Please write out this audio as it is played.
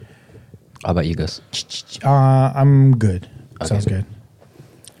How about you guys? I'm good. Okay. Sounds good.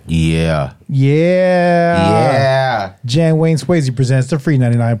 Yeah. Jan Wayne Swayze presents the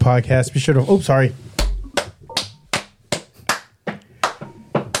FREE99 podcast. Be sure to... Oops, sorry.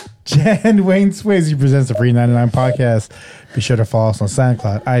 Jan Wayne Swayze presents the FREE99 podcast. Be sure to follow us on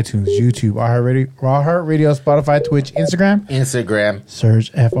SoundCloud, iTunes, YouTube, iHeartRadio, Spotify, Twitch, Instagram.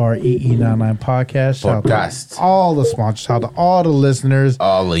 Search FREE99 podcast. Shout out to all the sponsors. Shout out to all the listeners.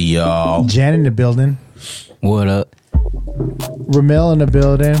 All of y'all. Jan in the building. What up? Rommel in the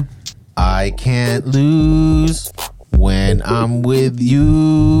building. I can't lose when I'm with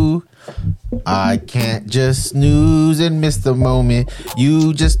you. I can't just snooze and miss the moment.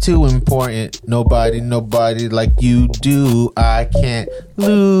 You just too important. Nobody like you do. I can't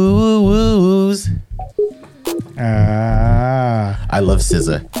lose. I love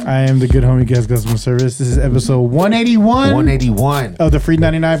SZA. I am the good homie guest customer service. This is episode 181. 181 of the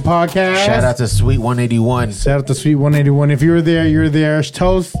FREE99 podcast. Shout out to Sweet 181. Shout out to Sweet 181. If you were there, you're there.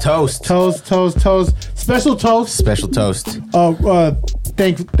 Toast. Special toast.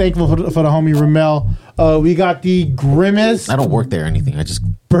 Thankful for the homie Rommel. We got the Grimace. I don't work there or anything. I just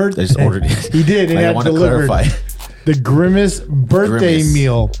ordered it. He did, and I had want to delivered. clarify. The Grimace birthday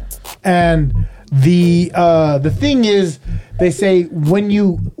meal. And the thing is, they say when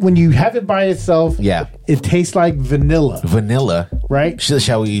you have it by itself, it tastes like vanilla, right?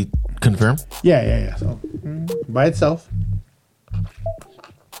 Shall we confirm? Yeah. So by itself,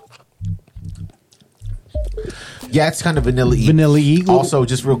 yeah, it's kind of vanilla-y. Also,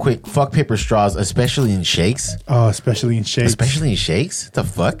 just real quick, fuck paper straws, especially in shakes. Oh, especially in shakes. What the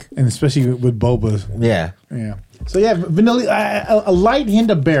fuck? And especially with bobas. Yeah. So yeah, vanilla, a light hint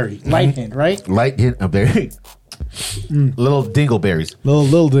of berry. Light hint, right? Light hint of berry. Little dingleberries.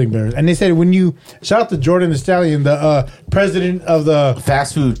 Little dingleberries. And they said when you... Shout out to Jordan the Stallion, the president of the...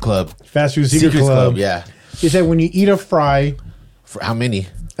 Fast Food Secret Club. Yeah. He said when you eat a fry... For how many?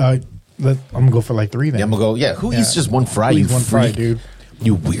 I'm going to go for like 3 then. Yeah, I'm going to go... Yeah, who eats just one fry? Who eats one fry, dude?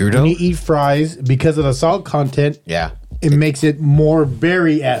 You weirdo. When you eat fries, because of the salt content... Yeah. It makes it more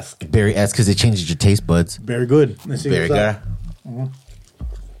berry-esque. Berry-esque because it changes your taste buds. Very good. Let's see Very good. Mm-hmm.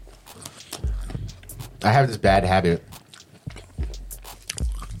 I have this bad habit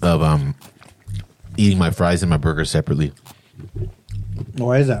of eating my fries and my burger separately.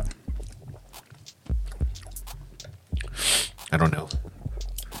 Why is that? I don't know.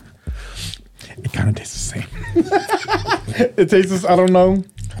 It kind of tastes the same. It tastes... I don't know.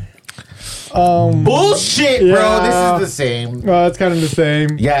 Bullshit, bro. Yeah. This is the same. It's kind of the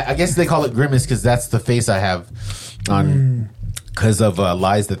same. Yeah, I guess they call it grimace because that's the face I have on because of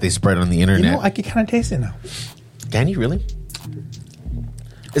lies that they spread on the internet. You know, I can kind of taste it now. Can you really?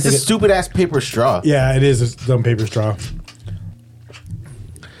 It's a stupid ass paper straw. Yeah, it is a dumb paper straw.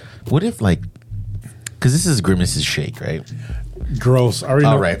 What if because this is Grimace's shake, right? Gross. I already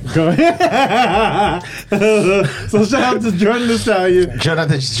know. All right. Go ahead. So shout out to Jordan the Stallion. Shout out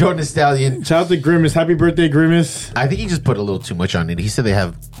to Jordan the Stallion. Shout out to Grimace. Happy birthday, Grimace. I think he just put a little too much on it. He said they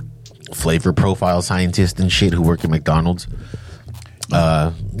have flavor profile scientists and shit who work at McDonald's.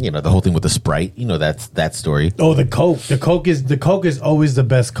 The whole thing with the Sprite. You know that story. Oh, the Coke. The Coke is always the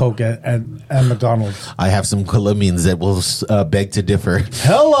best Coke at McDonald's. I have some Colombians that will beg to differ.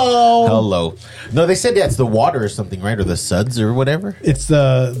 Hello. No, they said it's the water or something, right? Or the suds or whatever. It's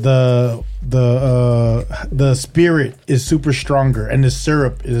the spirit is super stronger, and the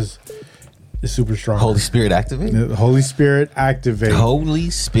syrup is super strong. Holy Spirit activate. Holy Spirit activate. Holy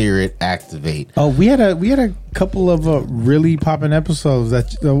Spirit activate. Oh, we had a couple of really popping episodes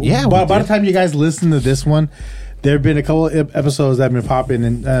that by the time you guys listen to this one, there have been a couple of episodes that have been popping,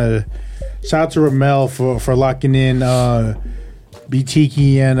 and shout out to Rommel for locking in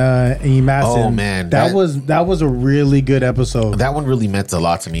BTK and Emasson. Oh man, that was a really good episode. That one really meant a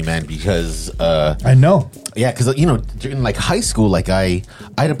lot to me, man, because I know. Yeah, because during high school, I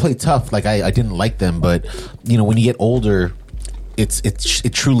had to play tough. I didn't like them, but when you get older,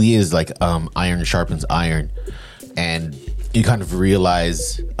 it truly is like iron sharpens iron, and you kind of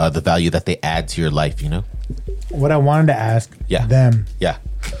realize the value that they add to your life. What I wanted to ask them,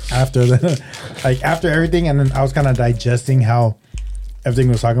 after after everything, and then I was kind of digesting how everything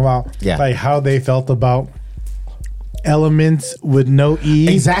was talking about, how they felt about elements with no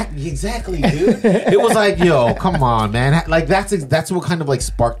E. Exactly, dude. It was like, yo, come on, man. That's what kind of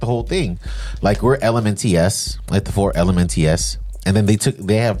sparked the whole thing. We're LMNTS, the 4 LMNTS, and then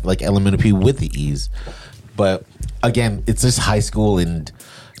they have elementary with the E's. But again, it's just high school and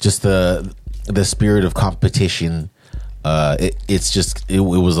just the spirit of competition. It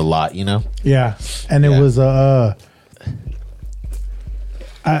was a lot, Yeah, and it was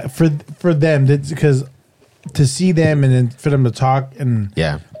for them, because to see them and then for them to talk and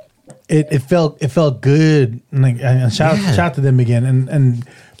it felt good. And like, and shout out to them again, and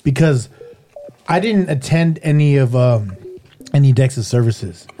because I didn't attend any Dex's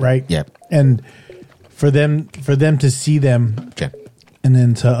services, right? Yeah, and for them to see them, and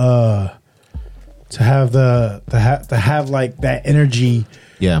then to have like that energy.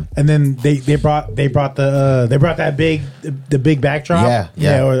 Yeah, and then they brought that big backdrop,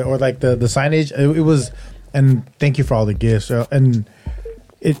 or like the signage. It was, and thank you for all the gifts, and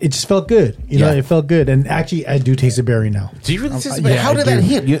it just felt good, you know. It felt good, and actually, I do taste a berry now. Do you really taste a berry? How did that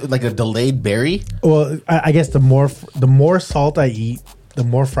hit? Like a delayed berry? Well, I guess the more salt I eat, the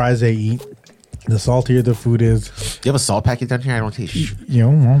more fries I eat, the saltier the food is. Do you have a salt packet down here? I don't taste. You know,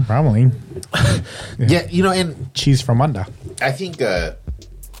 well, probably. Yeah, you know, and cheese from under. I think.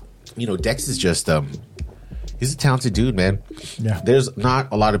 You know, Dex is just he's a talented dude, man. Yeah. There's not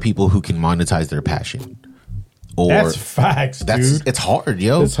a lot of people who can monetize their passion. That's facts, dude. It's hard,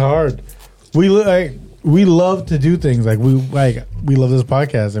 yo. It's hard. We love to do things we love this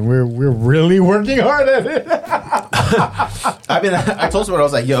podcast, and we're really working hard at it. I told someone, I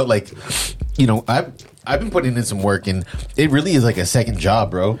was like, yo, like, you know, I've been putting in some work, and it really is like a second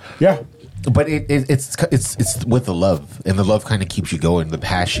job, bro. Yeah. But it's with the love, and the love kind of keeps you going, the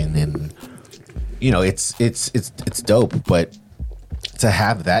passion, and you know, it's dope. But to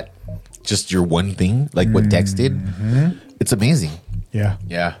have that, just your one thing, like what Dex did, it's amazing. Yeah.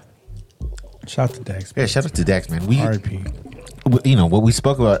 Shout out to Dex. Yeah, shout out to Dex, man. R.I.P. You know what we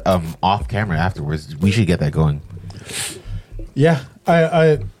spoke about off camera afterwards. We should get that going. Yeah,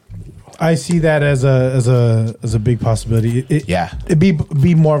 I see that as a big possibility. It'd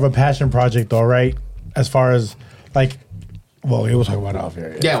be more of a passion project, though, right? As far as like, well, we'll talk about it off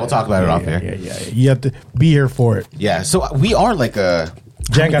here. Yeah, we'll talk about it off here. Yeah. You have to be here for it. Yeah. So we are like a.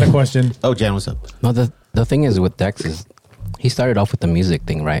 Jan got a question. Oh, Jan, what's up? No, the thing is with Dex is he started off with the music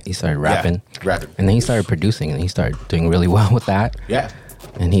thing, right? He started rapping, and then he started producing, and he started doing really well with that. Yeah.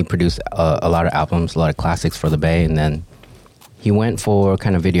 And he produced a lot of albums, a lot of classics for the Bay, and then. He went for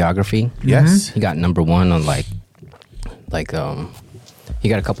kind of videography. Yes. He got number one on like he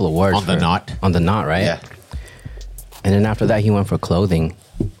got a couple of awards on the knot. On the knot, right? Yeah. And then after that, he went for clothing,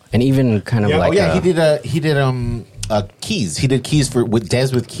 and even kind of like he did keys. He did keys with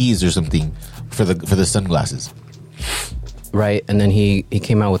Dez with keys or something for the sunglasses. Right, and then he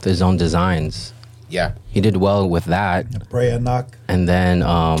came out with his own designs. Yeah. He did well with that. Brea knock. And then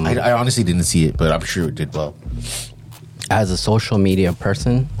I honestly didn't see it, but I'm sure it did well. As a social media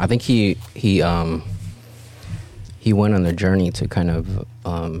person, I think he went on a journey to kind of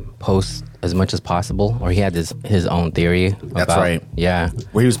post as much as possible, or he had his own theory. That's right. Yeah,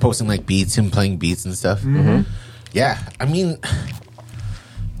 where he was posting like beats, him playing beats and stuff. Mm-hmm. Yeah, I mean,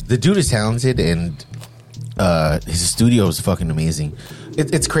 the dude is talented, and his studio is fucking amazing.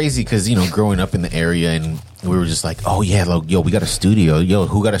 It's crazy because, you know, growing up in the area, and we were just like, oh yeah, like, yo, we got a studio. Yo,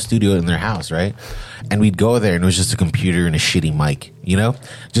 who got a studio in their house, right? And we'd go there, and it was just a computer and a shitty mic, you know,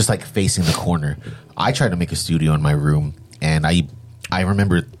 just like facing the corner. I tried to make a studio in my room, and I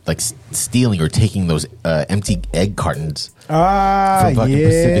remember like stealing or taking those empty egg cartons from fucking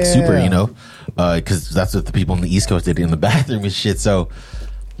Pacific Super, you know, because that's what the people on the East Coast did in the bathroom and shit. So,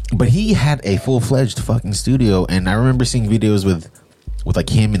 but he had a full-fledged fucking studio, and I remember seeing videos with like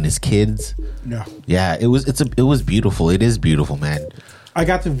him and his kids. Yeah, it was beautiful. It is beautiful, man. I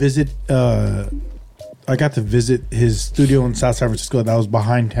got to visit his studio in South San Francisco. That was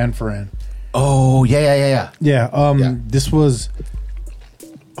behind Tanforan. Oh yeah. This was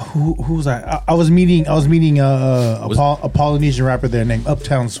who was I? I was meeting a Polynesian rapper there named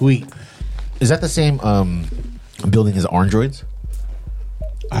Uptown Sweet. Is that the same building as Orangeroids?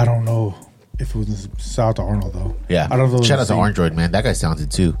 I don't know if it was South Arnold though. Yeah, I don't know. Shout out to Orangeroid, man. That guy's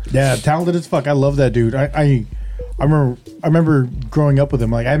talented too. Yeah, talented as fuck. I love that dude. I remember growing up with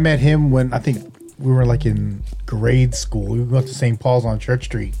him. Like I met him when I think we were like in grade school. We went to St. Paul's on Church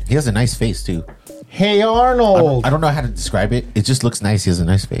Street. He has a nice face too. Hey Arnold. I don't know how to describe it. It just looks nice. He has a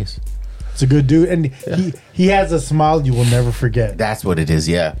nice face. It's a good dude, and he has a smile you will never forget. That's what it is.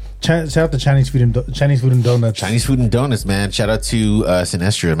 Yeah. Shout out to Chinese food and donuts. Chinese food and donuts, man. Shout out to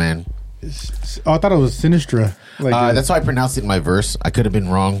Sinestra, man. Oh, I thought it was Sinistra. That's how I pronounced it in my verse. I could have been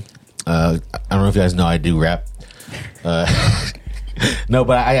wrong. I don't know if you guys know I do rap. No,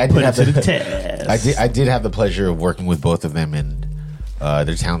 but I did have the test. I did have the pleasure of working with both of them, and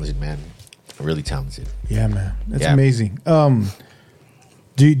they're talented, man. Really talented. Yeah, man. That's amazing.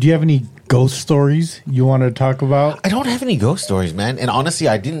 Do you have any ghost stories you want to talk about? I don't have any ghost stories, man. And honestly,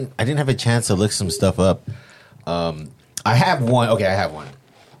 I didn't have a chance to look some stuff up. I have one. Okay, I have one.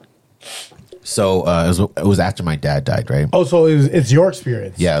 So it was after my dad died, right? Oh, so it's your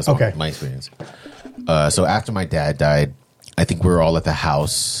experience? Yeah, it's okay. my experience. So after my dad died, I think we were all at the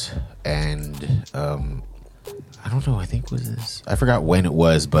house, and I don't know. I forgot when it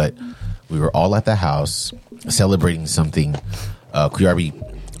was, but we were all at the house celebrating something.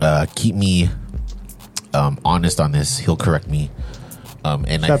 Kuyarbi, keep me honest on this. He'll correct me. And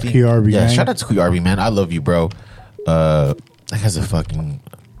shout out to Kuyarbi, man. Shout out to Kuyarbi, man. I love you, bro. That guy's a fucking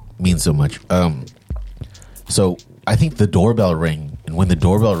means so much. So I think the doorbell rang, and when the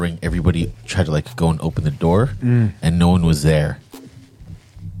doorbell rang, everybody tried to like go and open the door, and no one was there.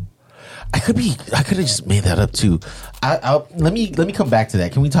 I could have just made that up too. Let me come back to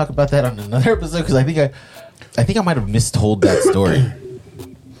that. Can we talk about that on another episode? Because I think I might have mistold that story.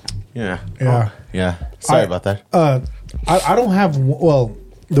 Yeah. Sorry about that. I don't have. Well,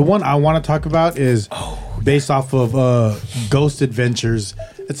 the one I want to talk about is based off of Ghost Adventures.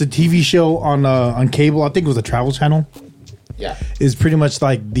 It's a TV show on cable. I think it was a Travel Channel. Yeah, is pretty much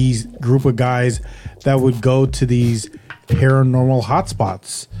like these group of guys that would go to these paranormal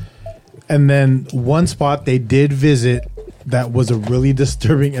hotspots. And then one spot they did visit that was a really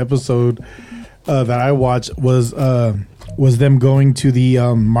disturbing episode that I watched was them going to the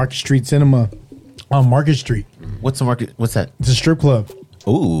Market Street Cinema on Market Street. What's the Market? What's that? It's a strip club.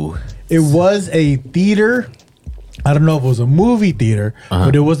 Ooh. It was a theater. I don't know if it was a movie theater,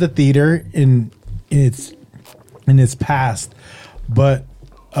 but it was a theater in its past. But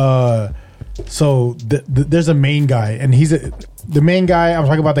so there's a main guy, and the main guy. I'm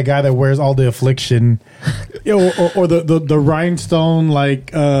talking about the guy that wears all the affliction, or the rhinestone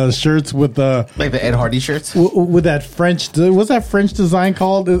like shirts with the like the Ed Hardy shirts with that French. What's that French design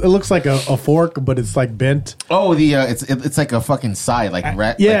called? It looks like a fork, but it's like bent. Oh, it's like a fucking side, like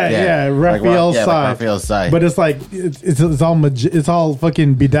Raphael's side. Like Raphael's side. But it's like it's all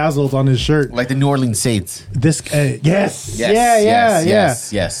fucking bedazzled on his shirt, like the New Orleans Saints. This yes.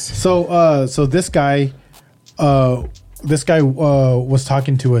 So this guy was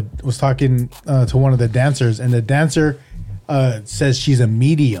talking to one of the dancers, and the dancer says she's a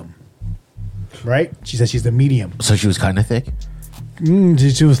medium. Right? She says she's a medium. So she was kind of thick.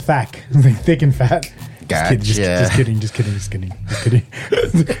 She was fat, like thick and fat. Gotcha. Just kidding.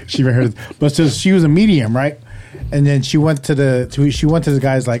 She even heard it. But so she was a medium, right? And then she went to the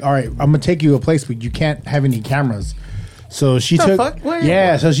guy's like, all right, I'm gonna take you to a place, but you can't have any cameras. So she took.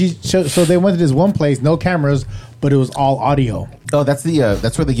 So they went to this one place, no cameras, but it was all audio. Oh, that's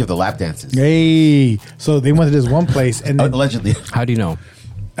where they give the lap dances. Hey, so they went to this one place, and then, allegedly. How do you know?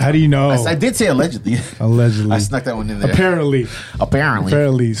 I did say allegedly. Allegedly, I snuck that one in there.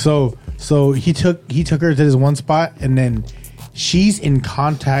 Apparently. So he took her to this one spot, and then she's in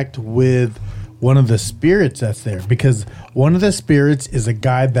contact with one of the spirits that's there, because one of the spirits is a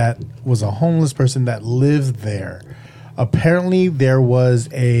guy that was a homeless person that lived there. Apparently, there was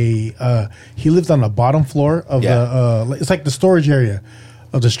he lived on the bottom floor of the. It's like the storage area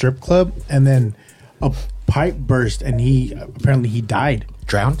of the strip club, and then a pipe burst, and he died.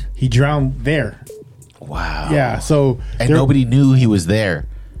 Drowned? He drowned there. Wow. Yeah. So nobody knew he was there.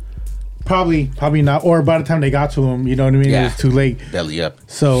 Probably not. Or by the time they got to him, you know what I mean? Yeah. It was too late. Belly up.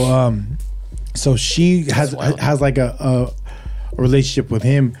 So she has like a relationship with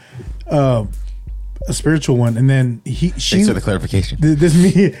him. A spiritual one, and then Thanks for the clarification. This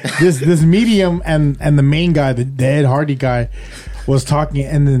medium and the main guy, the Ed Hardy guy, was talking,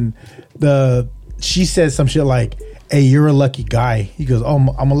 and then she says some shit like, "Hey, you're a lucky guy." He goes,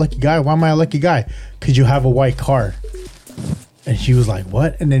 "Oh, I'm a lucky guy. Why am I a lucky guy? Because you have a white car." And she was like,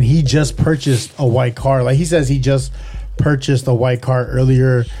 "What?" And then he just purchased a white car. Like he says, he just purchased a white car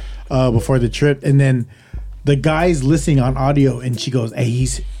earlier before the trip, and then the guy's listening on audio, and she goes, "Hey,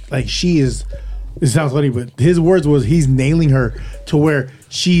 he's like, she is." It sounds funny, but his words was he's nailing her to where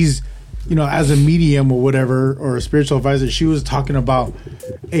she's, as a medium or whatever, or a spiritual advisor, she was talking about,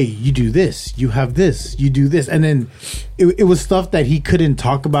 hey, you do this, you have this, you do this. And then it was stuff that he couldn't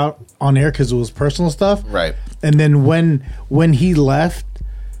talk about on air because it was personal stuff. Right. And then when he left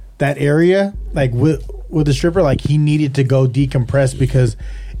that area, like with the stripper, like he needed to go decompress because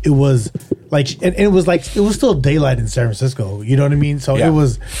it was like, and it was still daylight in San Francisco. You know what I mean? So it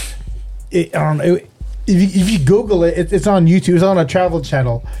was... I don't know. If you Google it, it's on YouTube. It's on a travel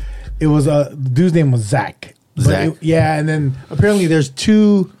channel. It was the dude's name was Zach. And then apparently there's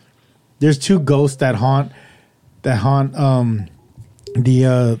two ghosts that haunt the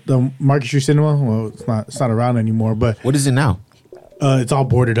Market Street Cinema. Well, it's not around anymore. But what is it now? It's all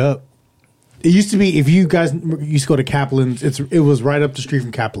boarded up. It used to be, if you guys used to go to Kaplan's, it was right up the street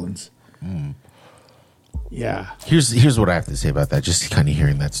from Kaplan's. Yeah. Here's what I have to say about that. Just kind of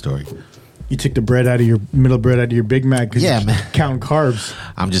hearing that story. You took the middle bread out of your Big Mac because you're counting carbs.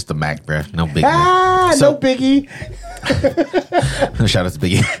 I'm just the Mac, bro. No Big Mac. No Biggie. Shout out to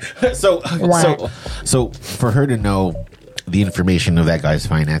Biggie. So for her to know the information of that guy's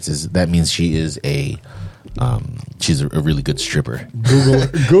finances, that means she is she's a really good stripper. Google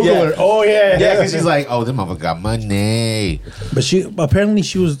her. Oh yeah, yeah. Because she's like, oh, this motherfucker got money. But she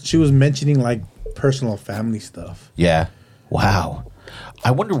was mentioning like personal family stuff. Yeah. Wow. I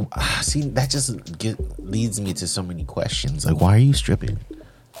wonder. See, that just leads me to so many questions. Like, why are you stripping?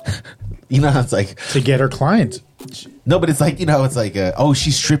 You know, it's like to get her clients. No, but it's like, you know, it's like,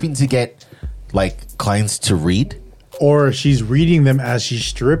 she's stripping to get like clients to read, or she's reading them as she's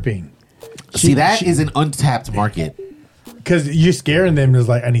stripping. See, that is an untapped market. Because you're scaring them. It's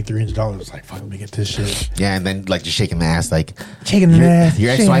like, I need $300. Like, fuck, let me get this shit. Yeah, and then like just shaking the ass, like shaking the ass.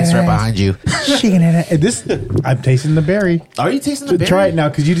 Your ex-wife's right behind you. Shaking it. I'm tasting the berry. Are you tasting the berry? Try it now,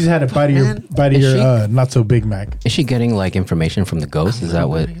 because you just had a bite of your not so Big Mac. Is she getting like information from the ghost? Is that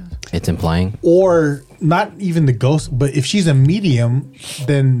what it's implying? Or not even the ghost, but if she's a medium,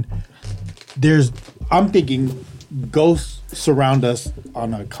 then I'm thinking ghosts surround us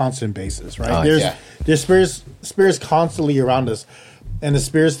on a constant basis, right? There's spirits constantly around us, and the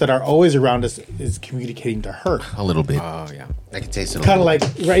spirits that are always around us is communicating to her a little bit. Oh yeah, I can taste it. Kind of like,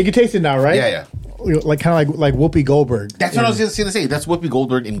 right? You can taste it now, right? Yeah. Like kind of like Whoopi Goldberg. That's what I was just gonna say. That's Whoopi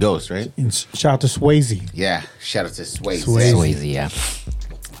Goldberg in Ghost, right? And shout out to Swayze. Yeah, shout out to Swayze. Swayze, yeah.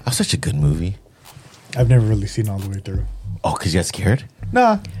 That's such a good movie. I've never really seen it all the way through. Oh, because you got scared?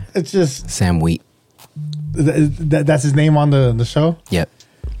 Nah, it's just Sam Wheat. That's his name on the show? Yep.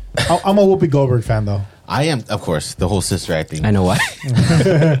 I'm a Whoopi Goldberg fan, though. I am, of course, the whole sister acting. I know why.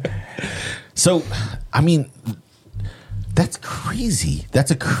 So, I mean, that's crazy.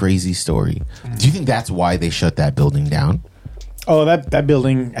 That's a crazy story. Do you think that's why they shut that building down? Oh, that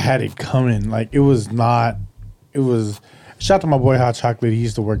building had it coming. Like, it was not... It was... Shout out to my boy Hot Chocolate. He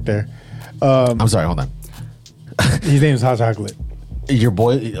used to work there. I'm sorry, hold on. His name is Hot Chocolate. Your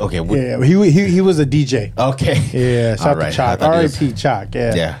boy? Okay. Yeah, he was a DJ. Okay. Yeah, shout out to Chalk. R.I.P. Chalk,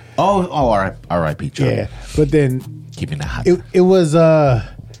 yeah. Yeah. Oh, R.I.P. Chalk. Yeah, but then... Keeping it hot. It was an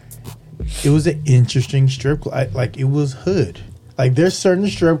interesting strip club. Like, it was hood. Like, there's certain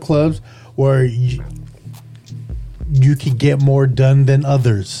strip clubs where you can get more done than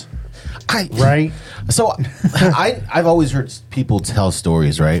others. Right? So, I've always heard people tell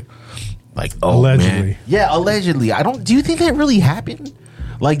stories, right? Like, oh, allegedly. Man. Yeah, allegedly. Do you think that really happened?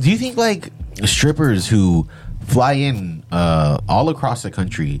 Like, do you think, like, strippers who fly in all across the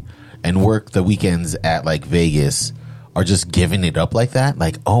country and work the weekends at, like, Vegas are just giving it up like that?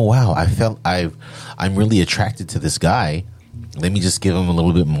 Like, oh, wow, I'm really attracted to this guy. Let me just give him a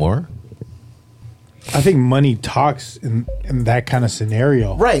little bit more. I think money talks in that kind of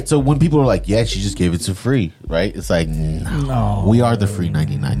scenario. Right. So when people are like, yeah, she just gave it to free, right? It's like, no. We are the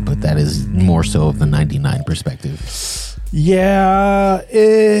FREE99, but that is more so of the 99 perspective. Yeah.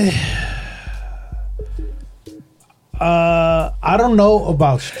 I don't know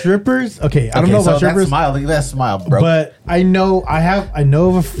about strippers. Okay, I don't know about strippers. Look at that smile, bro. But I know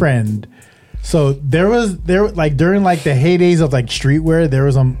of a friend. So there like during like the heydays of like streetwear, there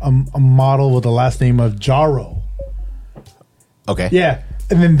was a model with the last name of Jaro. Okay. Yeah,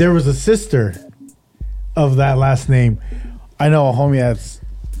 and then there was a sister of that last name. I know a homie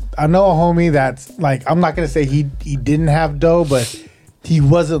that's like, I'm not gonna say he didn't have dough, but he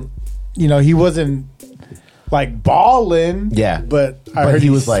wasn't like balling. Yeah, but I heard he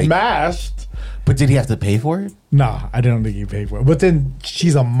was like smashed. But did he have to pay for it? Nah, I don't think he paid for it. But then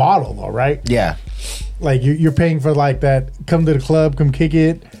she's a model, though, right? Yeah. Like you're paying for like that. Come to the club, come kick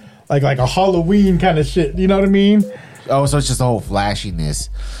it, like a Halloween kind of shit. You know what I mean? Oh, so it's just the whole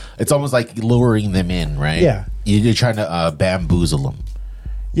flashiness. It's almost like luring them in, right? Yeah. You're trying to bamboozle them.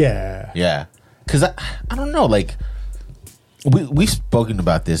 Yeah. Yeah. Because I don't know, like we've spoken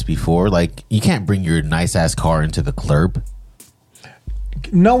about this before. Like you can't bring your nice ass car into the club.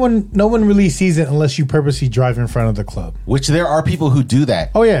 No one really sees it unless you purposely drive in front of the club. Which there are people who do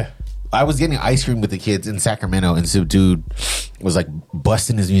that. Oh yeah. I was getting ice cream with the kids in Sacramento, and some dude was like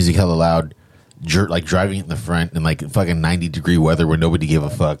busting his music hella loud, like driving in the front in like fucking 90-degree weather where nobody gave a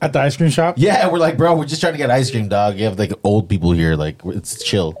fuck. At the ice cream shop? Yeah, we're like, bro, we're just trying to get ice cream, dog. You have like old people here, like it's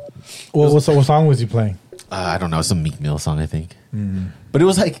chill. Well, what song was he playing? I don't know, some Meek Mill song, I think. But it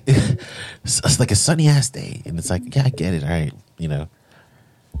was like it's like a sunny ass day, and it's like, yeah, I get it, all right, you know.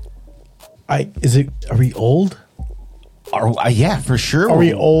 Are we old? Yeah, for sure. Are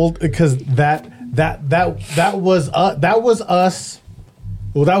we old? Because that was us.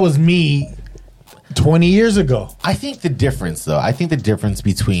 Well, that was me 20 years ago. I think the difference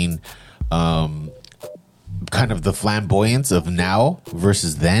between kind of the flamboyance of now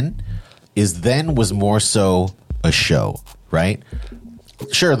versus then is then was more so a show, right?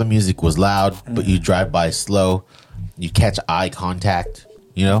 Sure, the music was loud, but you drive by slow, you catch eye contact,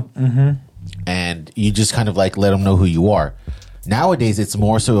 you know, and you just kind of like let them know who you are. Nowadays, it's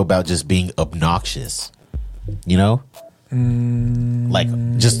more so about just being obnoxious, you know, like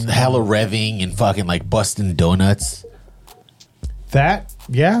just hella revving and fucking like busting donuts. That,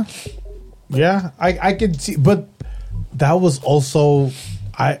 yeah, I could see, but that was also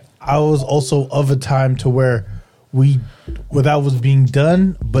I was also of a time to where that was being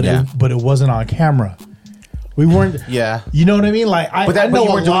done, but it wasn't on camera. We weren't. Yeah, you know what I mean. Like I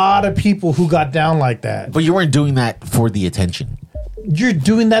know a lot of people who got down like that. But you weren't doing that for the attention. You're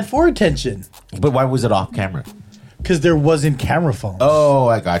doing that for attention. But why was it off camera? Because there wasn't camera phones. Oh,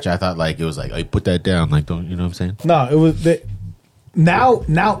 I got you. I thought like it was like, put that down. Like, don't you know what I'm saying? No, it was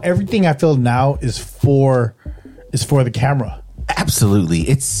now everything I feel now is for the camera. Absolutely,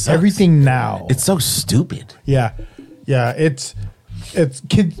 it's everything now. It's so stupid. Yeah. It's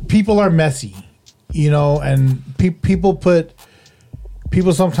kids. People are messy, you know, and people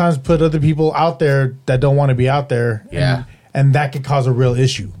sometimes put other people out there that don't want to be out there. Yeah, and that could cause a real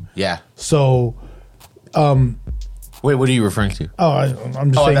issue. Yeah. So, wait, what are you referring to? Oh,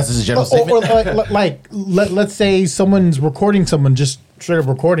 I'm just saying. That's just a general statement. Or let's say someone's recording someone, just straight up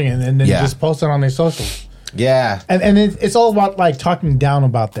recording it, and then just post it on their socials. Yeah, and it's all about like talking down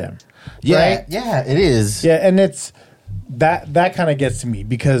about them. Yeah, right? Yeah, it is. Yeah, and it's that kind of gets to me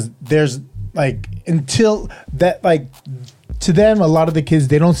because there's like until that like to them a lot of the kids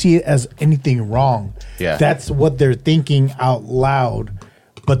they don't see it as anything wrong. Yeah, that's what they're thinking out loud,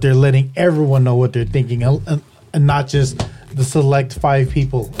 but they're letting everyone know what they're thinking and not just the select 5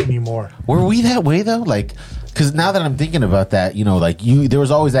 people anymore. Were we that way though? Like. Because now that I'm thinking about that, you know, like there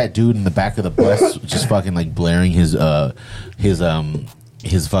was always that dude in the back of the bus just fucking like blaring his fucking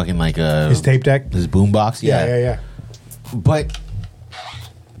like his tape deck, his boombox. Yeah. But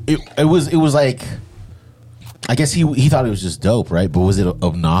it was like, I guess he thought it was just dope, right? But was it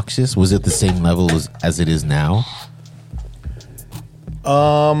obnoxious? Was it the same level as it is now?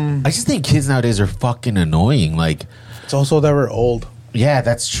 I just think kids nowadays are fucking annoying. Like, it's also that we're old. Yeah,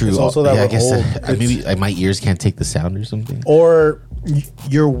 that's true. It's also that I guess old. Maybe my ears can't take the sound or something. Or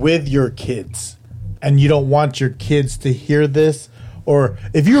you're with your kids and you don't want your kids to hear this. Or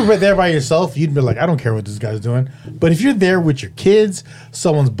if you were there by yourself, you'd be like, I don't care what this guy's doing. But if you're there with your kids,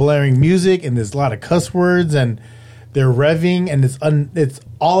 someone's blaring music and there's a lot of cuss words and they're revving and it's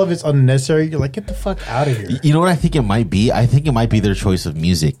all of it's unnecessary. You're like, get the fuck out of here. You know what I think it might be? I think it might be their choice of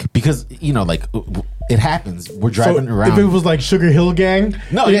music because you know, like it happens. We're driving around. If it was like Sugar Hill Gang,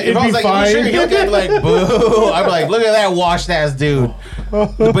 no, if I was like fine. Sugar Hill Gang, like boo. I'd be like, look at that washed ass dude.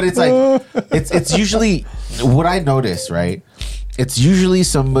 But it's like it's usually what I notice, right? It's usually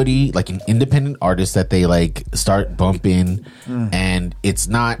somebody like an independent artist that they like start bumping, and it's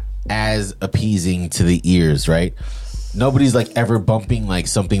not as appeasing to the ears, right? Nobody's like ever bumping like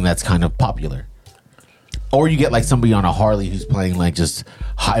something that's kind of popular. Or you get like somebody on a Harley who's playing like just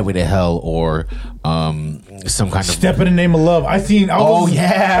Highway to Hell or some kind of Step in the Name of Love. I seen shout out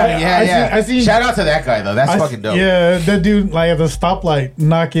to that guy though. That's fucking dope. Yeah, that dude like at the stoplight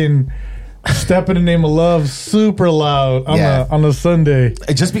knocking Step in the Name of Love super loud on a Sunday.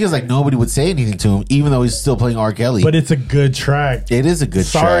 Just because like nobody would say anything to him, even though he's still playing R. Kelly. But it's a good track. It is a good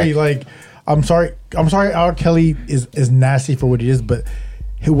track. Like I'm sorry R. Kelly is nasty for what he is, but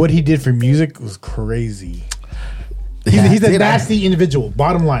what he did for music was crazy. He's a nasty individual.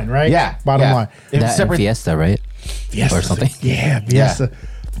 Bottom line, right? Yeah. Bottom line. That and Fiesta, right? Fiesta. Or something. Yeah, Fiesta.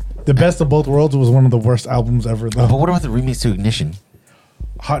 The Best of Both Worlds was one of the worst albums ever, though. But what about the remix to Ignition?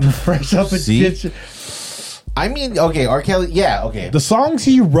 Hot and fresh out the kitchen. I mean, okay, R. Kelly, yeah, okay. The songs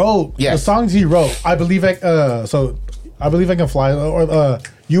he wrote, I believe I Can Fly, or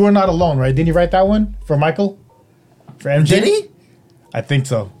You Are Not Alone, right? Didn't he write that one for Michael? For MJ? Did he? I think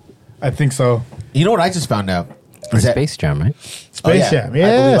so. You know what I just found out? Space Jam, right? Space Jam,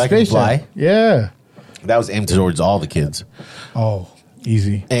 yeah. Space Jam. Yeah. That was aimed towards all the kids. Oh,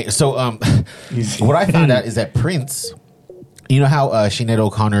 easy. Hey, so, easy. What I found out is that Prince, you know how Sinead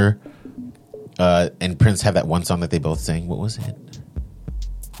O'Connor and Prince have that one song that they both sang? What was it?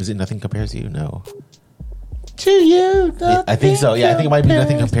 Is it Nothing Compares to You? No. To you. Yeah, I think so. Yeah, I think it might be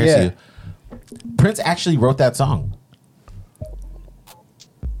Nothing Compares to You. Prince actually wrote that song.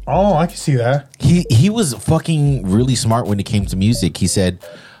 Oh, I can see that. He was fucking really smart when it came to music. He said,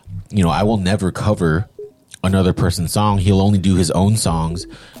 you know, I will never cover another person's song. He'll only do his own songs,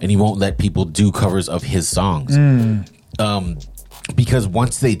 and he won't let people do covers of his songs. Because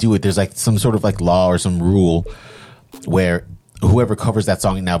once they do it, there's like some sort of like law or some rule where whoever covers that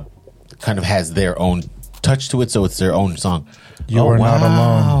song now kind of has their own touch to it, so it's their own song. You Are Not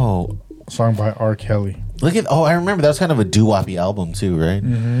Alone, song by R. Kelly. Look at I remember that was kind of a doo-woppy album too, right?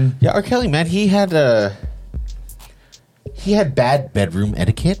 Yeah, R. Kelly, man, he had bad bedroom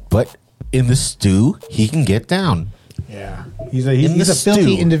etiquette, but in the stew, he can get down. Yeah, he's a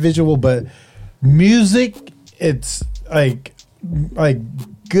filthy individual, but music, it's like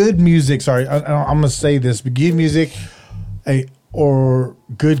good music. Sorry, I'm gonna say this, but good music, or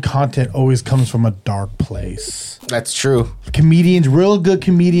good content always comes from a dark place. That's true. Comedians, real good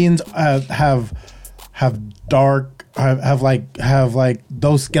comedians, have like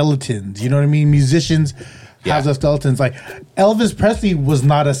those skeletons. You know what I mean? Musicians have those skeletons. Like Elvis Presley was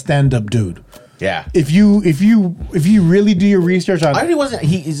not a stand-up dude. Yeah. If you really do your research on, I really wasn't.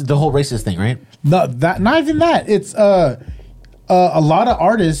 He is the whole racist thing, right? Not even that. It's a lot of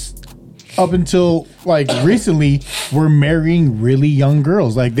artists up until like recently were marrying really young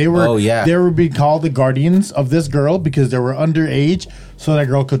girls. Like they were they were being called the guardians of this girl because they were underage, so that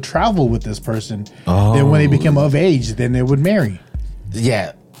girl could travel with this person. Then when they became of age, then they would marry.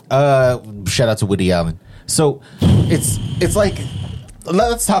 Yeah. Shout out to Woody Allen. So it's like,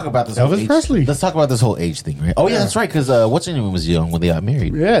 let's talk about this. Elvis Presley. Let's talk about this whole age thing, right? Oh yeah, that's right. Because what's her name was young when they got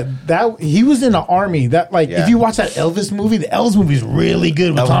married. Yeah, that he was in the army. That if you watch that Elvis movie, the Elvis movie is really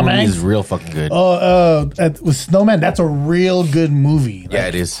good with Tom Hanks. Is real fucking good. With Snowman, that's a real good movie. Yeah,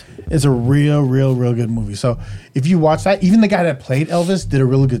 it is. It's a real good movie. So if you watch that, even the guy that played Elvis did a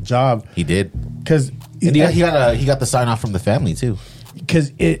really good job. He did, because he got the sign off from the family too.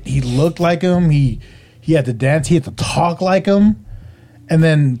 Because he looked like him. He had to dance. He had to talk like him. And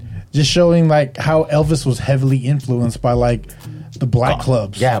then just showing like how Elvis was heavily influenced by like the black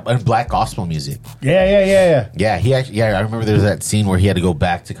clubs. Yeah, and black gospel music. Yeah. Yeah, he actually. Yeah, I remember there was that scene where he had to go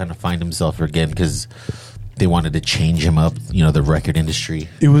back to kind of find himself again because they wanted to change him up. You know, the record industry.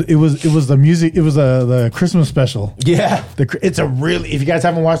 It was the music. It was the Christmas special. Yeah, it's a really. If you guys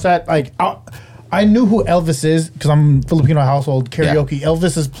haven't watched that, like I knew who Elvis is because I'm Filipino household karaoke. Yeah.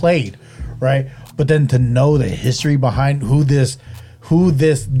 Elvis is played, right? But then to know the history behind who this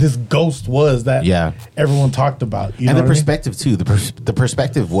ghost was that everyone talked about, and the perspective too. The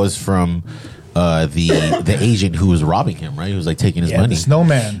perspective was from the agent who was robbing him, right? He was like taking his money. The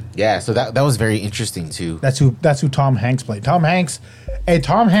snowman. Yeah, so that was very interesting too. That's who Tom Hanks played. Tom Hanks,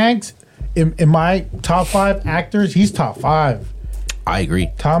 in my top 5 actors, he's top 5. I agree.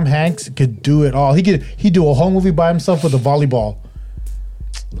 Tom Hanks could do it all. He'd do a whole movie by himself with a volleyball.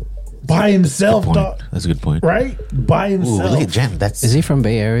 By himself, dog. That's a good point. Right? By himself. Ooh, look at Jen. Is he from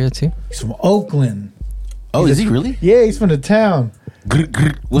Bay Area too? He's from Oakland. Oh, is he really? Yeah, he's from the town.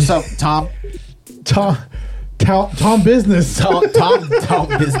 What's up, Tom? Tom Business. Tom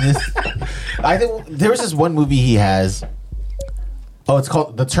Business. I think there was this one movie he has. Oh, it's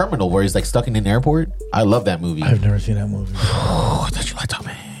called The Terminal, where he's like stuck in an airport. I love that movie. I've never seen that movie. Oh, I thought you liked Tom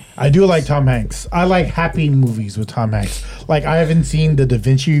Hanks. I do like Tom Hanks. I like happy movies with Tom Hanks. Like I haven't seen the Da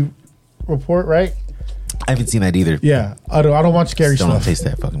Vinci Report, right? I haven't seen that either. Yeah, I don't watch scary stuff. Don't taste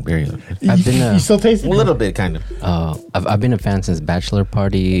that fucking berry. You still taste it? A little bit, kind of. I've been a fan since Bachelor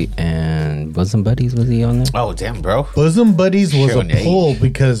Party and Bosom Buddies. Was he on there? Oh damn, bro! Bosom Buddies was a pull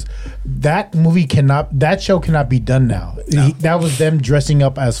because that show cannot be done now. No. That was them dressing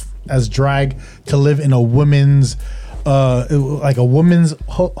up as drag to live in a woman's like a woman's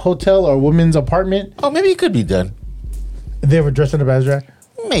hotel or a woman's apartment. Oh, maybe it could be done. They were dressing up as drag.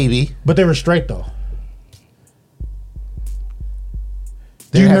 Maybe, but they were straight though.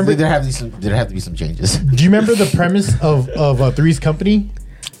 There have to be some changes. Do you remember the premise of Three's Company?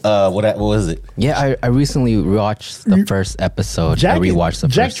 What was it? Yeah, I recently watched the first episode. I rewatched the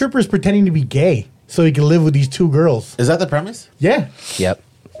first. Jack Tripper's pretending to be gay so he can live with these 2 girls. Is that the premise? Yeah. Yep.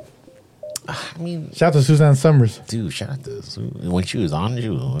 I mean, shout out to Suzanne Summers. Dude, shout out to when she was on.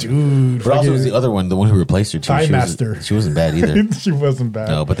 Dude, but also was the other one, the one who replaced her too. Time Master. She wasn't bad either. She wasn't bad.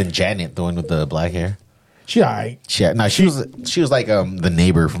 No, but then Janet, the one with the black hair. She alright. She was like the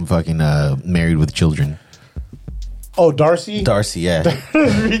neighbor from fucking Married with Children. Oh, Darcy. Darcy, yeah.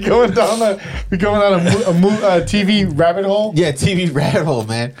 we going down a TV rabbit hole. Yeah, TV rabbit hole,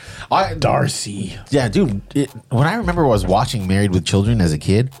 man. Darcy. Yeah, dude. When I remember I was watching Married with Children as a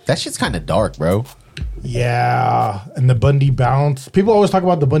kid, that shit's kind of dark, bro. Yeah, and the Bundy bounce. People always talk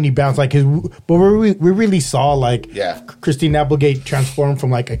about the Bundy bounce, like, but we really saw like Christine Applegate transform from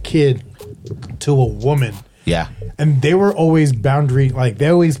like a kid to a woman. Yeah, and they were always boundary, like they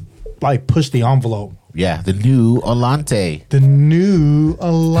always like push the envelope Yeah, the new Alante. The new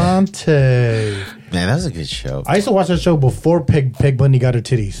Alante. Man, that was a good show. I used to watch that show before Peg Bundy got her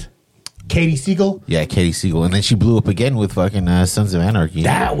titties. Katie Siegel? Yeah, Katie Siegel. And then she blew up again with fucking Sons of Anarchy.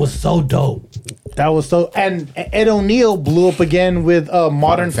 That was so dope. And Ed O'Neill blew up again with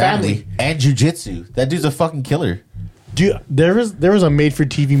Modern Family. And Jiu-Jitsu. That dude's a fucking killer. Dude, there was a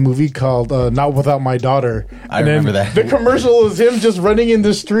made-for-TV movie called Not Without My Daughter. I remember that. The commercial was him just running in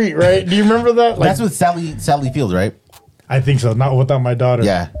the street, right? Do you remember that? Like, that's with Sally Field, right? I think so. Not Without My Daughter.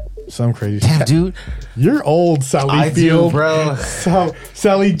 Yeah. Some crazy Damn, dude. You're old, Sally Field. Do, bro.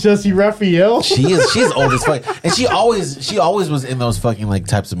 Sally Jesse Raphael. She's old as fuck. And she always was in those fucking like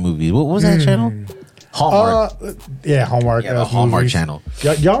types of movies. What was that channel? Hallmark. Yeah, Hallmark. Yeah, the Hallmark movies. channel.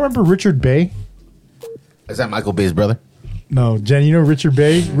 Y'all remember Richard Bay? Is that Michael Bay's brother? No, Jen, you know Richard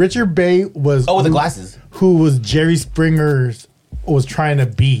Bay? Richard Bay was... Oh, with the glasses. Who was Jerry Springer's... was trying to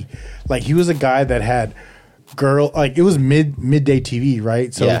be. Like, he was a guy that had... like it was midday TV,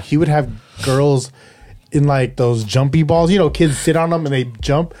 right? So he would have girls in like those jumpy balls. You know, kids sit on them and they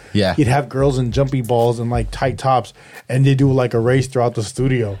jump. Yeah, he'd have girls in jumpy balls and like tight tops, and they do like a race throughout the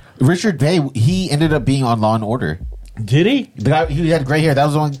studio. Richard Bay, he ended up being on Law and Order. Did he? The guy, he had gray hair. That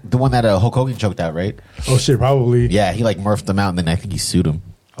was the one that Hulk Hogan choked out, right? Oh shit, probably. Yeah, he like murphed them out, and then I think he sued him.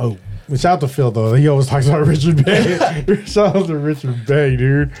 Oh. Shout out to Phil though. He always talks about Richard Bay. Shout out to Richard Bay,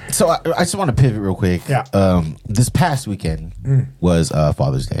 dude. So I just want to pivot real quick. Yeah. This past weekend was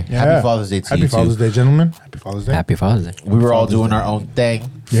Father's Day. Yeah. Happy Father's Day to you. Happy Father's Day, gentlemen. Happy Father's Day. Happy Father's Day. We were all doing our own thing.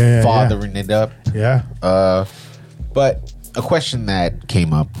 Fathering it up. Yeah. But a question that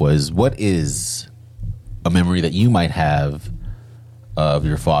came up was, what is a memory that you might have of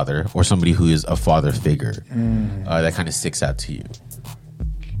your father or somebody who is a father figure that kind of sticks out to you?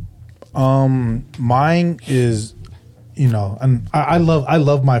 Mine is, and I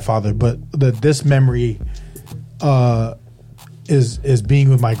love my father, but this memory, is being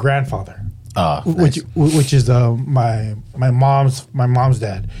with my grandfather, nice. which is my mom's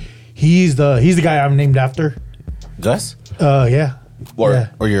dad. He's the guy I'm named after. Gus? Yeah.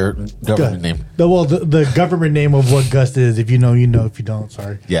 Or your government name? The government name of what Gus is. If you know, you know. If you don't,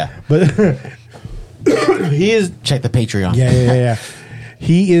 sorry. Yeah. But he is. Check the Patreon. Yeah.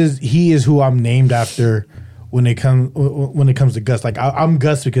 He is who I'm named after when it comes to Gus. Like I'm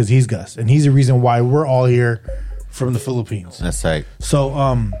Gus because he's Gus, and he's the reason why we're all here from the Philippines. That's right.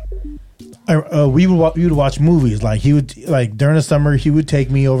 So we would watch movies. Like he would, like during the summer he would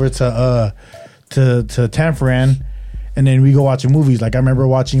take me over to Tanforan, and then we go watching movies. Like I remember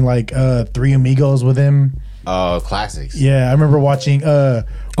watching like Three Amigos with him. Classics. Yeah, I remember watching. Or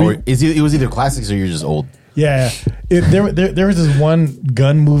it was either classics or you're just old. Yeah, there was this one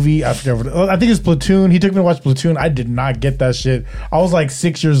gun movie. I forget. I think it's Platoon. He took me to watch Platoon. I did not get that shit. I was like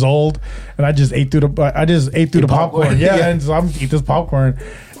 6 years old, and I just ate through the popcorn. Yeah, and so I'm eat this popcorn.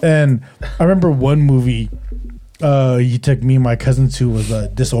 And I remember one movie he took me and my cousin to was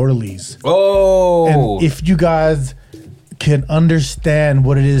Disorderlies. Oh, and if you guys can understand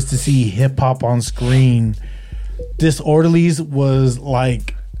what it is to see hip hop on screen, Disorderlies was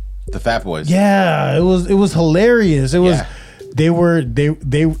like. The Fat Boys. Yeah, it was hilarious. It was they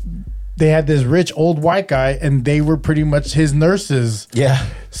had this rich old white guy and they were pretty much his nurses. Yeah.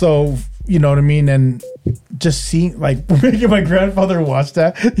 So, you know what I mean? And just seeing like making my grandfather watch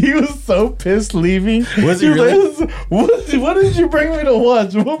that, he was so pissed leaving. Was he really? Like, what did you bring me to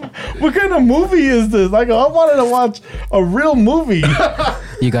watch? What kind of movie is this? Like I wanted to watch a real movie.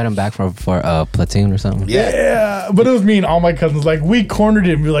 You got him back for Platoon or something? Yeah, but it was me and all my cousins. Like, we cornered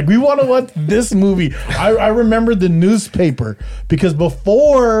him. We were like, we want to watch this movie. I remember the newspaper because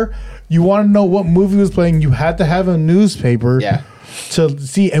before you want to know what movie was playing, you had to have a newspaper to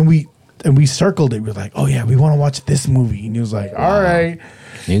see. And we circled it. We were like, oh, yeah, we want to watch this movie. And he was like, all right.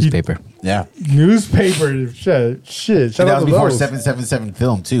 Newspaper. Newspaper. Shit. Shout out that was before 777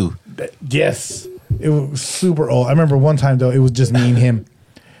 film, too. Yes. It was super old. I remember one time, though, it was just me and him.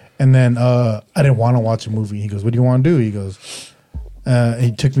 And then I didn't want to watch a movie. He goes, "What do you want to do?" He goes,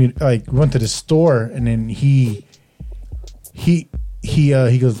 he took me we went to the store, and then he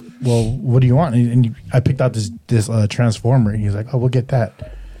goes, "Well, what do you want?" And I picked out this Transformer, and he was like, "Oh, we'll get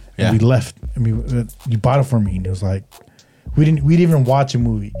that." Yeah. And we left, and you bought it for me, and it was like we didn't even watch a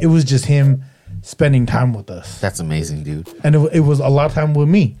movie. It was just him spending time with us. That's amazing, dude. And it was a lot of time with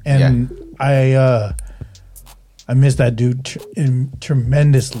me, and I miss that dude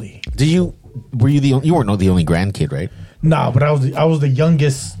tremendously. You weren't the only grandkid, right? Nah, but I was the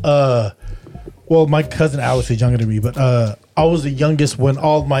youngest. Well, my cousin Alex is younger than me, but I was the youngest when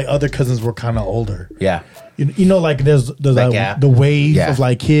all my other cousins were kind of older. Yeah, you know, like there's the wave of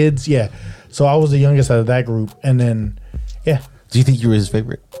like kids. Yeah, So I was the youngest out of that group, and then yeah. Do you think you were his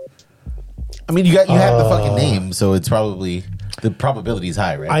favorite? I mean, you have the fucking name, so it's probably the probability is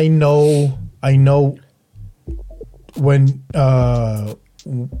high, right? I know. When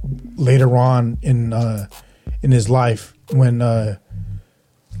later on in his life, when I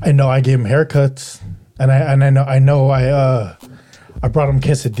know I gave him haircuts, and I know I brought him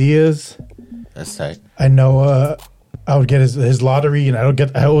quesadillas. That's tight. I know I would get his lottery, and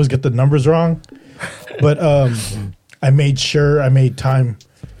I always get the numbers wrong, but I made time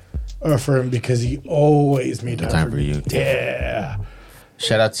for him because he always made time for you. Yeah.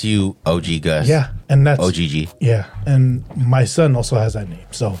 Shout out to you, OG Gus. Yeah, and that's OGG. Yeah, and my son also has that name,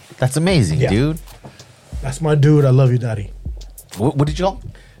 so that's amazing, dude. That's my dude. I love you, Daddy. What did you call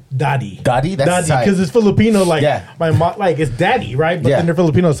him? Daddy. Daddy? That's Daddy, because it's Filipino. Like my mom, like it's Daddy, right? But then they're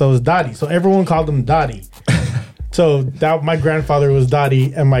Filipino, so it's Daddy. So everyone called him Daddy. So that my grandfather was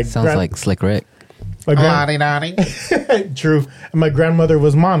Daddy, and my sounds like Slick Rick. My Daddy. True, and my grandmother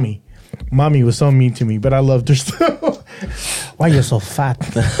was Mommy. Mommy was so mean to me, but I loved her still. Why you're so fat?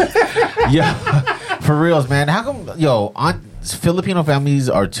 Yeah, for reals, man. How come, Filipino families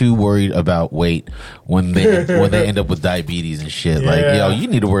are too worried about weight when they end up with diabetes and shit? Yeah. Like, you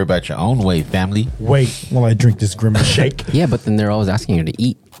need to worry about your own weight, family. Wait while I drink this Grimace shake. Yeah, but then they're always asking you to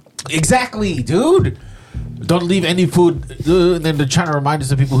eat. Exactly, dude. Don't leave any food. And then they're trying to remind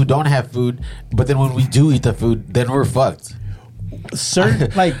us of people who don't have food. But then when we do eat the food, then we're fucked.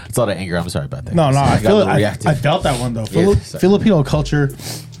 Certain like it's all the anger. I'm sorry about that. No, I felt that one though. Filipino culture.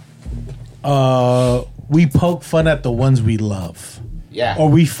 We poke fun at the ones we love. Yeah. Or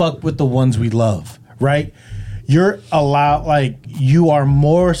we fuck with the ones we love. Right. You're allowed. Like you are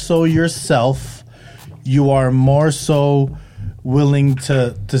more so yourself. You are more so willing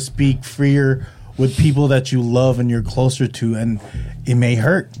to speak freer with people that you love and you're closer to, and it may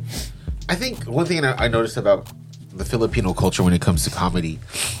hurt. I think one thing I noticed about the Filipino culture when it comes to comedy,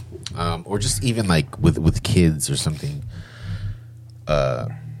 or just even like with kids or something,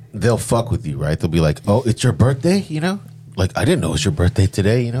 they'll fuck with you, right? They'll be like, "Oh, it's your birthday," Like, I didn't know it was your birthday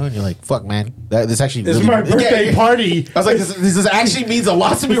today, and you're like, "Fuck, man, this actually it's my birthday party." I was like, "This actually means a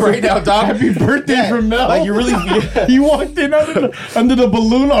lot to me right now, dog." Happy birthday from Mel. Like you really, he walked in under the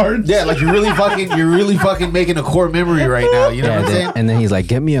balloon arch. Yeah, like you're really fucking making a core memory right now. You know what I'm saying? And then he's like,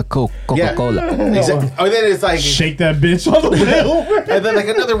 "Get me a Coca-Cola." Yeah. Exactly. Oh, then it's like shake that bitch all the way over. And then like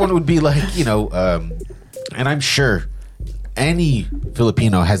another one would be like, and I'm sure any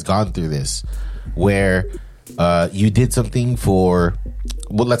Filipino has gone through this, where. You did something for,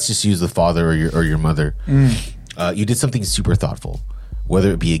 well, let's just use the father or your mother. You did something super thoughtful, whether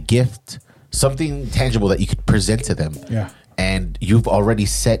it be a gift, something tangible that you could present to them. Yeah. And you've already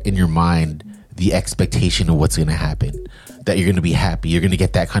set in your mind the expectation of what's going to happen, that you're going to be happy. You're going to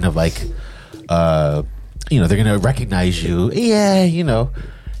get that kind of like, they're going to recognize you. Yeah,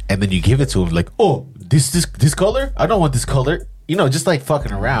 and then you give it to them like, oh, this color? I don't want this color. Just like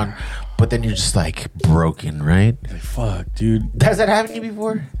fucking around. But then you're just like broken, right? Fuck, dude. Has that happened to you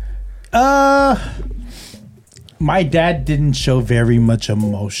before? My dad didn't show very much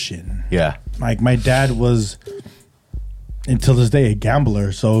emotion. Yeah. Like my dad was, until this day, a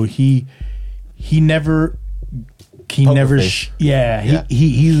gambler. So he never, he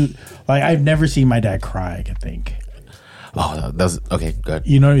like I've never seen my dad cry, I think. Oh, that's okay. Good.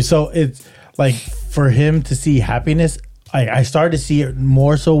 You know what I mean? So it's like for him to see happiness. I started to see it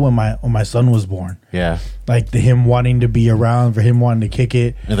more so when my son was born. Yeah, like him wanting to be around, for him wanting to kick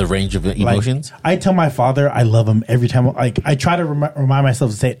it, and the range of emotions. Like, I tell my father I love him every time. Like I try to remind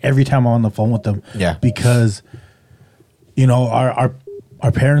myself to say it every time I'm on the phone with him. Yeah, because our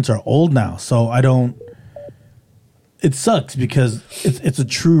parents are old now, so I don't. It sucks because it's a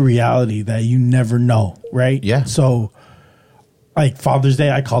true reality that you never know, right? Yeah. So. Like Father's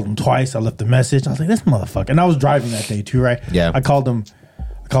Day, I called him twice. I left a message. I was like, "This motherfucker," and I was driving that day too, right? Yeah. I called him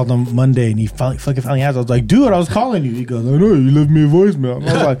Monday, and he finally answered. I was like, "Dude, I was calling you." He goes, "I know you left me a voicemail." And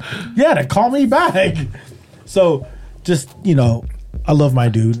I was like, "Yeah, to call me back." So, just I love my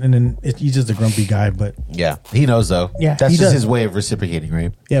dude, and then he's just a grumpy guy, but yeah, he knows though. Yeah, that's just his way of reciprocating,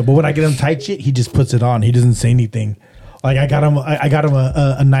 right? Yeah, but when I get him tight shit, he just puts it on. He doesn't say anything. Like I got him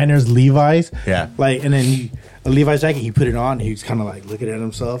a Niners Levi's. Yeah. Like and then a Levi's jacket. He put it on. He was kind of like looking at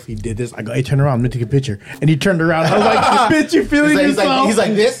himself. He did this. I go, "Hey, turn around. I'm gonna take a picture." And he turned around. I was like, "Bitch, you feeling yourself?" He's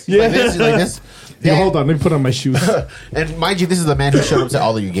like this. Yeah. He's like this. Yeah. Hold on. Let me put on my shoes. And mind you, this is the man who showed up to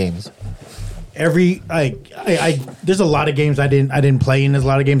all of your games. There's a lot of games I didn't play in. There's a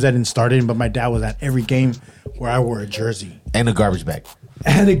lot of games I didn't start in. But my dad was at every game where I wore a jersey and a garbage bag.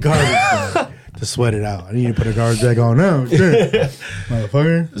 And a garbage bag. to sweat it out. I need to put a garbage bag on now. Shit.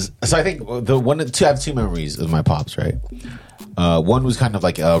 Motherfucker. So I think I have two memories of my pops, right? One was kind of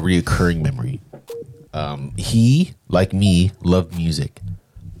like a reoccurring memory. He, like me, loved music.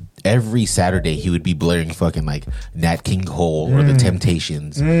 Every Saturday he would be blaring fucking like Nat King Cole or The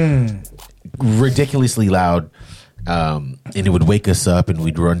Temptations. Ridiculously loud. And it would wake us up and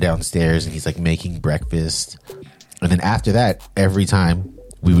we'd run downstairs and he's like making breakfast. And then after that, every time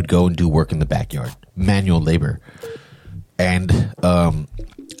we would go and do work in the backyard, manual labor. And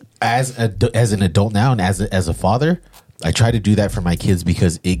as an adult now and as a father, I try to do that for my kids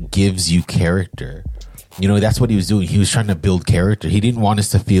because it gives you character. You know, that's what he was doing. He was trying to build character. He didn't want us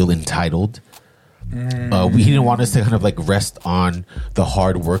to feel entitled. He didn't want us to kind of like rest on the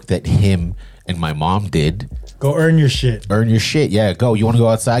hard work that him and my mom did. Go earn your shit. Earn your shit. Yeah, go. You want to go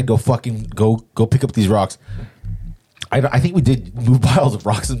outside? Go fucking go pick up these rocks. I think we did move piles of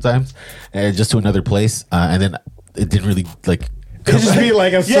rocks sometimes, just to another place, and then it didn't really like. It just be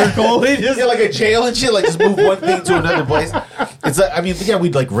like a circle. Yeah, like a jail and shit. Like just move one thing to another place. It's like, I mean, yeah,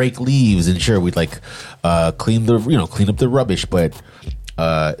 we'd like rake leaves and sure we'd like clean up the rubbish, but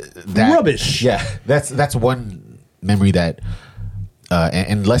rubbish. Yeah, that's one memory that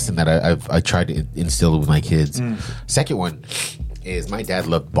and lesson that I tried to instill with my kids. Second one is my dad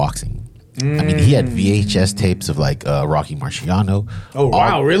loved boxing. I mean, he had VHS tapes of like Rocky Marciano. Oh,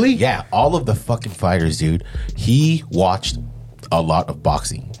 wow, really? Yeah, all of the fucking fighters, dude. He watched a lot of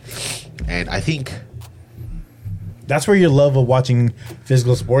boxing. And I think that's where your love of watching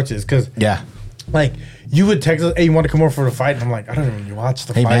physical sports is. Because, yeah, like, you would text us, hey, you want to come over for the fight? And I'm like, I don't even really watch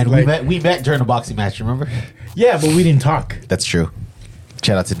the fight. Hey, man, like, we met during a boxing match, remember? Yeah, but we didn't talk. That's true.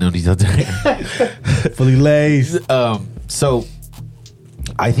 Shout out to No Detail. Fully laced. So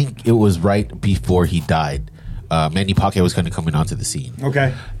I think it was right before he died. Manny Pacquiao was kind of coming onto the scene.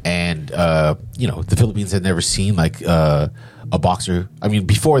 Okay. And, the Philippines had never seen like a boxer. I mean,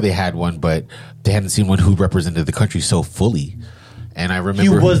 before they had one, but they hadn't seen one who represented the country so fully. And I remember he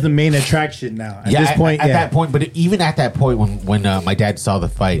was the main attraction now. At this point, at that point, but even at that point when my dad saw the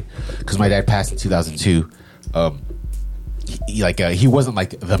fight, because my dad passed in 2002, he wasn't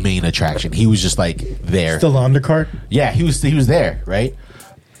like the main attraction. He was just like there. Still the undercard? Yeah, he was there, right?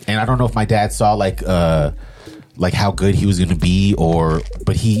 And I don't know if my dad saw like how good he was going to be,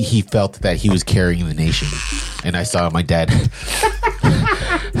 but he felt that he was carrying the nation. And I saw my dad.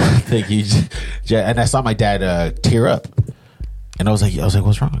 Thank you, and I saw my dad tear up, and I was like,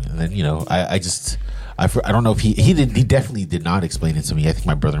 what's wrong? And then I don't know if he definitely did not explain it to me. I think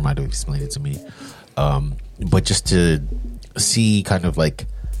my brother might have explained it to me, but just to see kind of like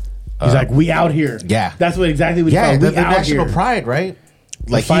he's like, we out here. Yeah, that's what exactly what the national pride, right?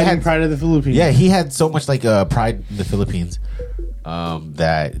 Like he had pride of the Philippines. Yeah, he had so much like pride in the Philippines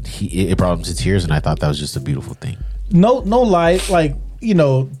that it brought him to tears, and I thought that was just a beautiful thing. No lie, like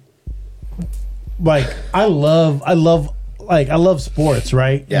like I love sports,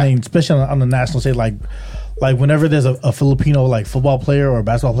 right? Yeah. I mean, especially on the national stage, like whenever there's a Filipino like football player or a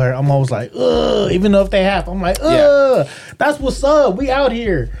basketball player, I'm always like, ugh. Even though if they have, I'm like, ugh. Yeah. That's what's up. We out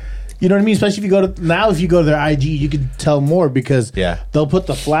here. You know what I mean? Especially if you go to their IG, you can tell more because they'll put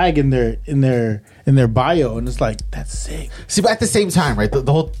the flag in their bio, and it's like, that's sick. See, but at the same time, right?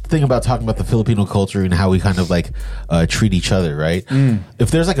 The whole thing about talking about the Filipino culture and how we kind of like treat each other, right?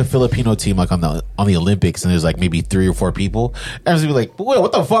 If there's like a Filipino team like on the Olympics and there's like maybe 3 or 4 people, everyone's gonna be like, wait,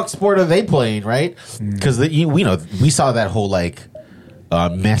 what the fuck sport are they playing, right? Because we saw that whole like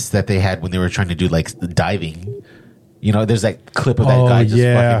mess that they had when they were trying to do like diving. There's that clip of that guy just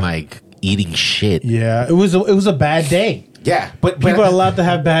fucking like eating shit. Yeah, it was a bad day. Yeah, but people are allowed to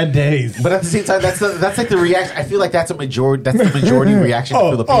have bad days. But at the same time, that's like the reaction. I feel like that's the majority reaction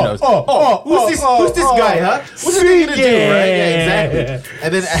to Filipinos. Who's this guy, huh? What's he gonna do? Right? Yeah, exactly.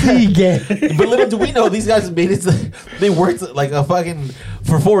 And then, but little do we know, these guys made it. They worked like a fucking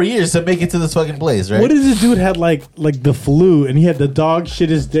for 4 years to make it to this fucking place, right? What if this dude had like the flu and he had the dog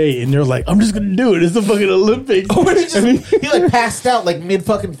shittest day, and they're like, I'm just gonna do it. It's the fucking Olympics. He like passed out like mid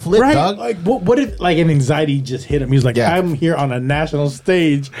fucking flip, right? Dog. Like, what if like an anxiety just hit him? He's like, I'm here on a national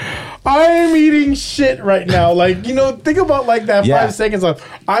stage. I'm eating shit right now. Like, think about like that 5 seconds of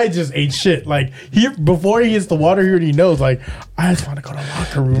I just ate shit. Like before he hits the water, he already knows. Like, I just want to go to the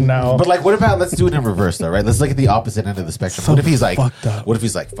locker room now. But like, what about let's do it in reverse though, right? Let's look at the opposite end of the spectrum. So what if he's like, what if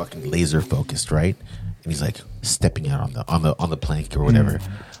he's like fucking laser focused, right? And he's like stepping out on the plank or whatever.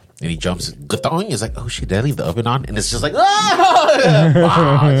 And he jumps, he's like, oh shit, did I leave the oven on? And it's just like, just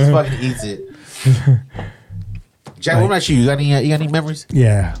fucking eats it. Jack, what about you? You got any memories?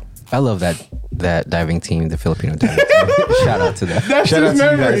 Yeah, I love that diving team, the Filipino diving team. Shout out to them. That's Shout his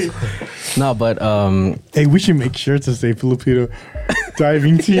out to memory. you guys. No, but hey, we should make sure to say Filipino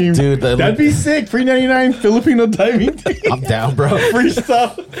diving team. Dude, that'd be sick. FREE99 Filipino diving team. I'm down, bro. Free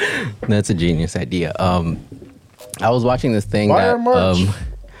stuff. That's a genius idea. I was watching this thing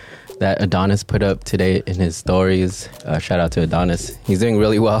that Adonis put up today in his stories. Shout out to Adonis. He's doing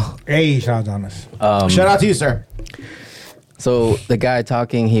really well. Hey, shout out to Adonis. Shout out to you, sir. So the guy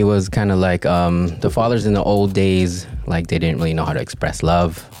talking, he was kind of like, the fathers in the old days, like they didn't really know how to express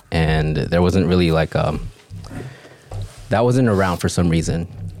love. And there wasn't really like, that wasn't around for some reason.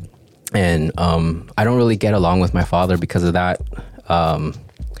 And I don't really get along with my father because of that.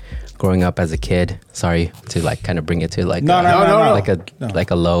 Growing up as a kid, sorry to like kind of bring it to like no.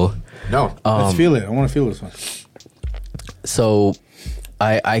 like a low. No, let's feel it. I want to feel this one. So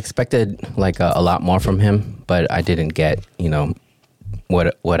I expected like a lot more from him, but I didn't get,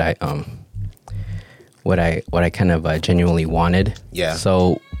 what I kind of genuinely wanted. Yeah.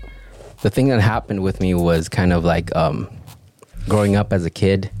 So the thing that happened with me was kind of like growing up as a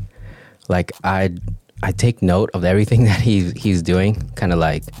kid, like I take note of everything that he's doing. Kind of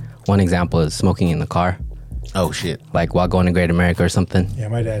like one example is smoking in the car. Oh shit! Like while going to Great America or something. Yeah,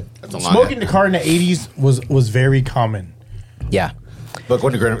 my dad. Smoking in the car in the 80s was very common. Yeah. But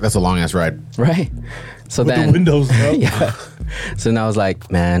going to Great America, that's a long ass ride. Right. So with then the windows up. Yeah. So now I was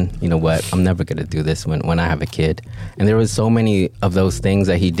like, man, you know what? I'm never gonna do this when I have a kid. And there was so many of those things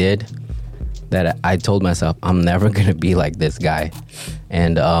that he did that I told myself, I'm never gonna be like this guy.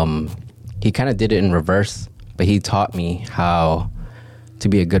 And he kind of did it in reverse, but he taught me how to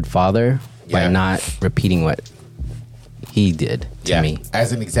be a good father by not repeating what he did to me.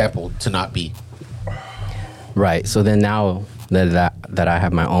 As an example, to not be. Right. So then now that I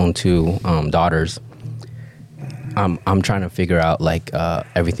have my own two daughters, I'm trying to figure out like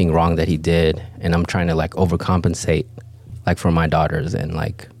everything wrong that he did, and I'm trying to like overcompensate like for my daughters and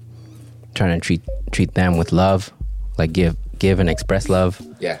like trying to treat them with love, like give and express love.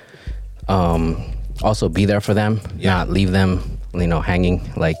 Yeah. Also be there for them, not leave them,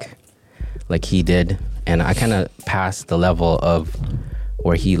 hanging like he did. And I kind of passed the level of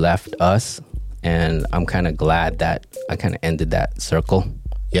where he left us, and I'm kind of glad that I kind of ended that circle.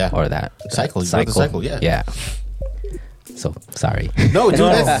 Yeah. Or that cycle. Yeah. Yeah. So sorry. No, dude,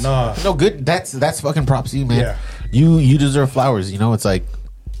 no, good. That's fucking props to you, man. Yeah. You deserve flowers. It's like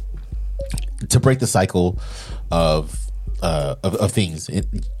to break the cycle of things.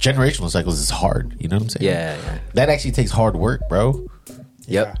 Generational cycles is hard. You know what I'm saying? Yeah. That actually takes hard work, bro.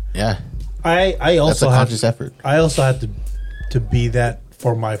 Yep. Yeah. I also that's a conscious effort. I also had to be that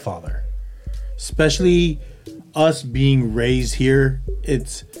for my father, especially us being raised here.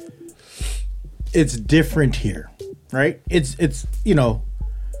 It's different here, right? It's it's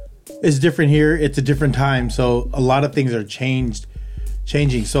different here. It's a different time, so a lot of things are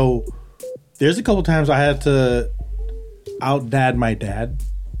changing. So there's a couple times I had to out-dad my dad,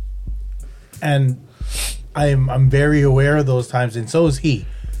 and I'm very aware of those times, and so is he.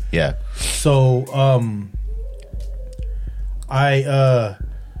 Yeah. So I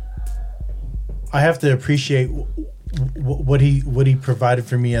have to appreciate what he provided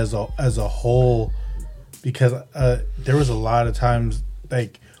for me as a whole, because there was a lot of times,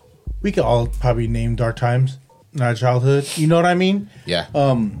 like, we could all probably name dark times in our childhood. You know what I mean? Yeah.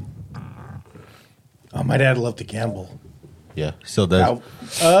 My dad loved to gamble. Yeah. Still does.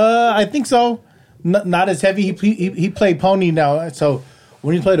 I think so. Not as heavy. He played pony now, so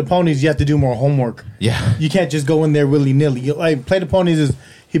when you play the ponies, you have to do more homework. Yeah. You can't just go in there willy nilly. Like, play the ponies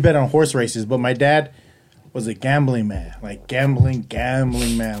he bet on horse races, but my dad was a gambling man, like gambling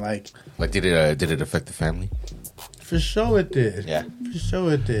man, like did it affect the family? For sure it did. Yeah, for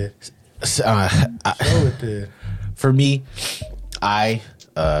sure it did. It did. For me, I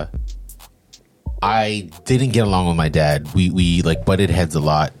didn't get along with my dad. We like butted heads a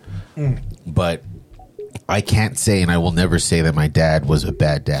lot, but I can't say, and I will never say, that my dad was a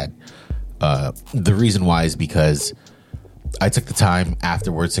bad dad. The reason why is because I took the time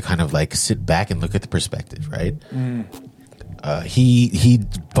afterwards to kind of like sit back and look at the perspective, right? He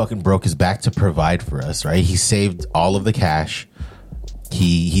fucking broke his back to provide for us, right? He saved all of the cash.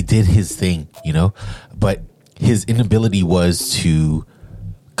 He did his thing, but his inability was to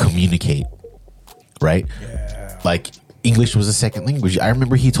communicate, right? Yeah. Like, English was a second language. I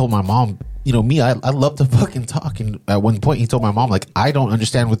remember he told my mom, me, I love to fucking talk. And at one point he told my mom, like, I don't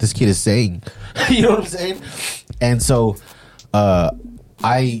understand what this kid is saying. You know what I'm saying? And so I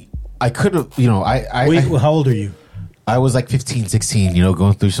could have, Wait, how old are you? I was like 15, 16,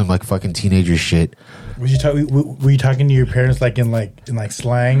 going through some like fucking teenager shit. Were you talking to your parents like in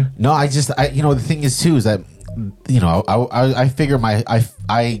slang? No, the thing is too is that, I figure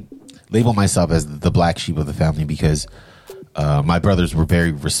label myself as the black sheep of the family because my brothers were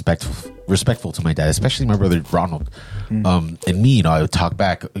very respectful to my dad, especially my brother Ronald. And me, you know, I would talk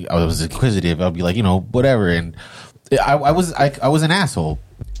back. I was inquisitive. I'd be like, you know, whatever. And I was an asshole,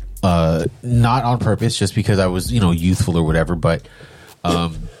 not on purpose, just because I was, you know, youthful or whatever. But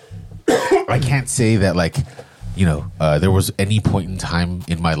I can't say that, like, you know, there was any point in time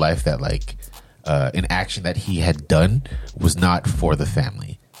in my life that, like, an action that he had done was not for the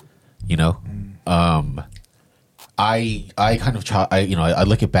family. You know, I kind of I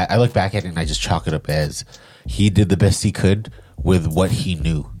look back at it and I just chalk it up as he did the best he could with what he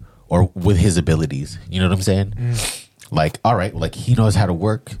knew or with his abilities. You know what I'm saying? Like, all right, like he knows how to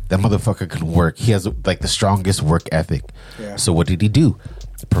work. That motherfucker can work. He has like the strongest work ethic. Yeah. So what did he do?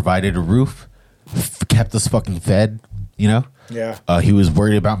 Provided a roof, kept us fucking fed. You know? Yeah. He was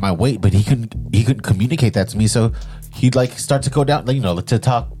worried about my weight, but he couldn't communicate that to me. So he'd like start to go down, you know, to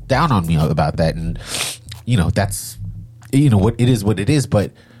talk down on me about that. And you know, that's, you know, what it is.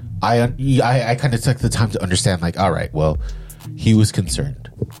 But I kind of took the time to understand, like, all right, well, he was concerned,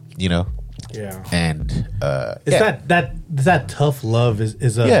 you know. Yeah. And that tough love is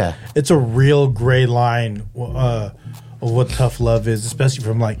it's a real gray line of what tough love is, especially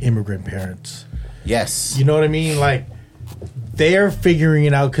from like immigrant parents. Yes. You know what I mean? Like they're figuring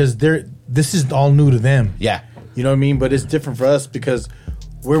it out because this is all new to them. Yeah. You know what I mean? But it's different for us because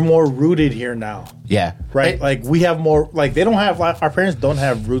we're more rooted here now. Yeah. Right? Like we have more, like they don't have, like, our parents don't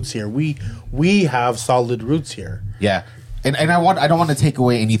have roots here. We have solid roots here. Yeah. And I don't want to take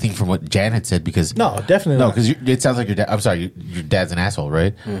away anything from what Jan had said because no, definitely no, not. Because it sounds like your dad. I'm sorry, your dad's an asshole,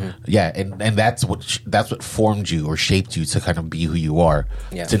 right? Mm-hmm. Yeah, and that's what formed you or shaped you to kind of be who you are.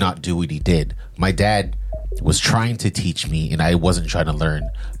 Yeah. To not do what he did. My dad was trying to teach me, and I wasn't trying to learn.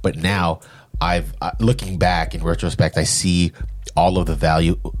 But now looking back in retrospect, I see all of the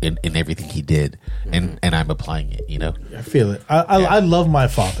value in everything he did, and I'm applying it. You know, I feel it. I love my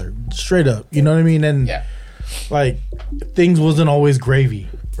father straight up. You know what I mean? And yeah. Like things wasn't always gravy,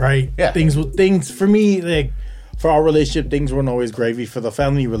 right? Yeah. Things for me, like for our relationship, things weren't always gravy. For the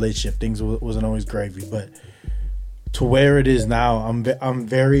family relationship, things wasn't always gravy. But to where it is now, I'm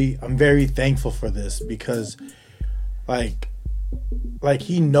very thankful for this because, like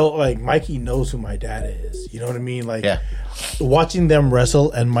Mikey knows who my dad is. You know what I mean? Like watching them wrestle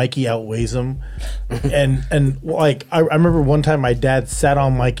and Mikey outweighs him, and like I remember one time my dad sat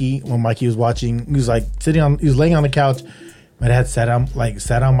on Mikey when Mikey was watching. He was like he was laying on the couch. My dad sat on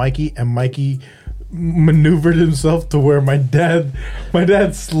Mikey, and Mikey maneuvered himself to where my dad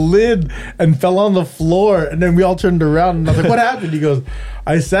slid and fell on the floor, and then we all turned around and I was like, what happened? He goes,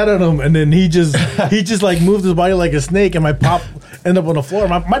 I sat on him, and then he just like moved his body like a snake, and my pop ended up on the floor.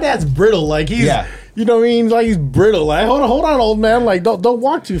 My dad's brittle, like he's you know what I mean, like he's brittle. Like hold on, old man, like don't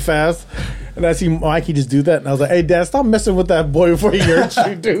walk too fast. And I see Mikey just do that, and I was like, hey dad, stop messing with that boy before he hurts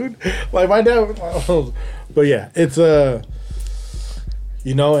you, dude. Like my dad, but yeah, it's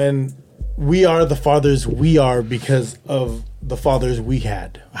you know, and we are the fathers we are because of the fathers we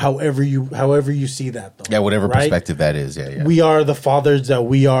had. However you see that, though. Yeah, whatever perspective that is. Yeah. We are the fathers that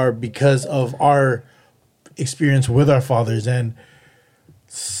we are because of our experience with our fathers, and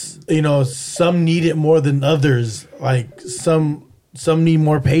you know, some need it more than others. Like some need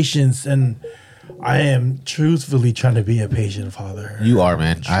more patience, and I am truthfully trying to be a patient father. You are,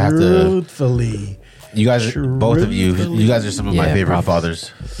 man. Truthfully. You guys, both of you guys are some of my favorite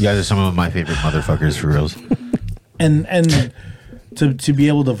fathers. You guys are some of my favorite motherfuckers for reals. And to be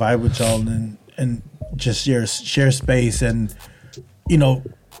able to vibe with y'all and just share space, and you know,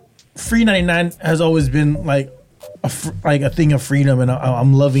 FREE99 has always been like a thing of freedom, and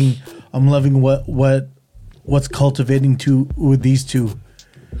I'm loving what's cultivating with these two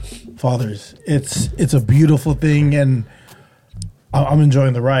fathers. It's a beautiful thing, and I'm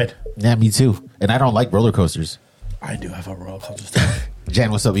enjoying the ride. Yeah, me too. And I don't like roller coasters. I do have a roller coaster stuff.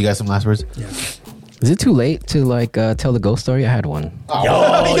 Jan, what's up? You got some last words? Yeah. Is it too late to like tell the ghost story? I had one.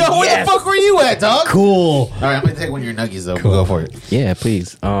 Yo, where the fuck were you at, dog? Cool. All right, I'm gonna take one of your nuggies though. Cool. We'll go for it. Yeah,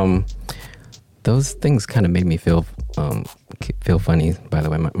 please. Those things kind of made me feel funny. By the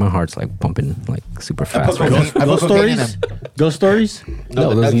way, my heart's like pumping like super fast. Ghost stories? Ghost stories?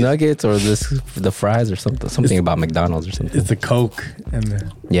 No, those nuggets or the fries or something about McDonald's or something. It's the Coke and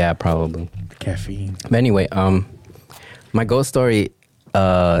the probably caffeine. But anyway, my ghost story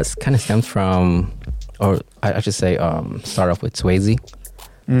kind of stems from, or I should say, start off with Swayze.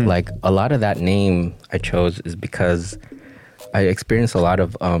 Like a lot of that name I chose is because I experienced a lot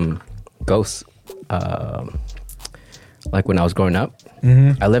of ghosts. Like when I was growing up,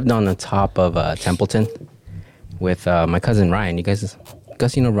 I lived on the top of Templeton with my cousin Ryan. You guys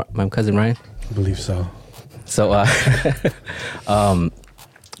Gus, you know my cousin Ryan? I believe so. So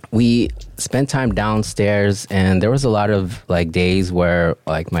we spent time downstairs, and there was a lot of like days where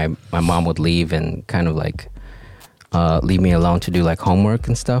like my mom would leave and kind of like leave me alone to do like homework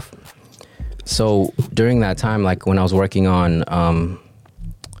and stuff. So during that time, like when I was working on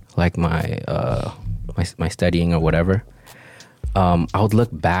like my studying or whatever, I would look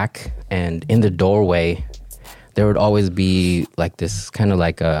back, and in the doorway there would always be like this kind of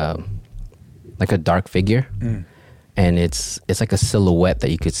like a dark figure. And it's like a silhouette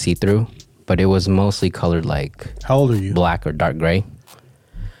that you could see through, but it was mostly colored like... How old are you? Black or dark gray.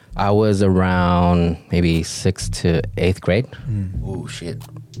 I was around maybe 6th to 8th grade. Oh, shit.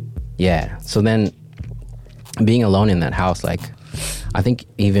 Yeah. So then being alone in that house, like, I think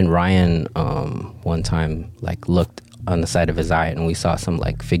even Ryan one time like looked on the side of his eye, and we saw some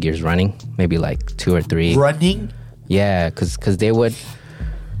like figures running, maybe like 2 or 3. Running? Yeah, because they would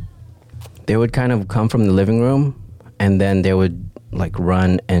kind of come from the living room, and then they would like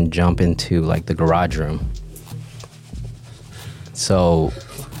run and jump into like the garage room. So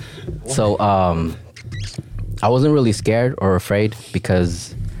I wasn't really scared or afraid,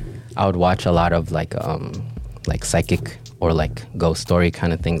 because I would watch a lot of like psychic or like ghost story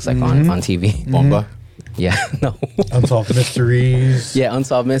kind of things like on TV. Bomba? Yeah, no. Unsolved mysteries. Yeah,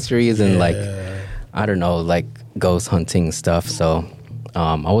 unsolved mysteries and like, I don't know, like ghost hunting stuff. So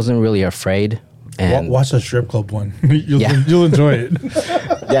I wasn't really afraid. And Watch the strip club one. You'll enjoy it.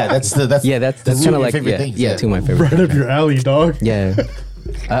 Yeah, that's kind of like favorite things. two of my favorite. Right up your alley, dog. Yeah.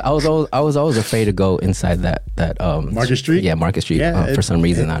 I was always afraid to go inside that Market Street. Yeah, Market Street. For some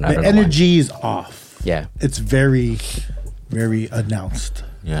reason, I don't know. The energy is off. Yeah, it's very, very announced.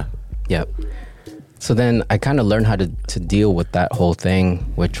 Yeah. Yep. So then I kind of learned how to deal with that whole thing,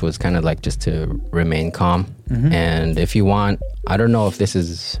 which was kind of like just to remain calm. And if you want, I don't know if this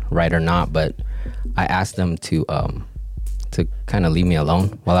is right or not, but I asked them to kind of leave me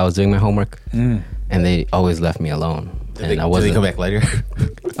alone while I was doing my homework, and they always left me alone. Did they come back later?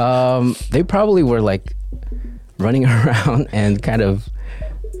 They probably were like running around and kind of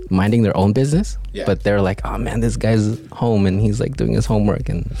minding their own business. Yeah. But they're like, oh man, this guy's home and he's like doing his homework,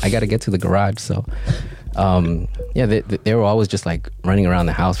 and I got to get to the garage. So, they were always just like running around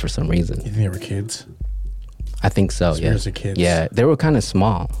the house for some reason. You think they were kids? I think so. Spirits of kids. Yeah, they were kind of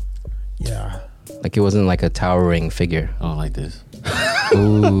small. Yeah. Like it wasn't like a towering figure. Oh, like this.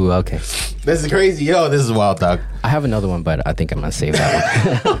 Ooh, okay. This is crazy. Yo, this is wild, dog. I have another one, but I think I'm going to save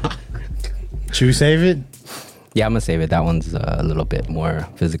that one. Should we save it? Yeah, I'm going to save it. That one's a little bit more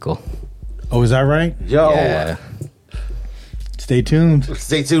physical. Oh, is that right? Yo. Yeah. Stay tuned.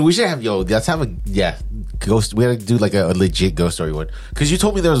 Stay tuned. We should have, let's have ghost. We had to do like a legit ghost story one. Because you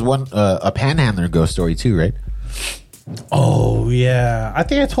told me there was one, a panhandler ghost story too, right? Oh, yeah. I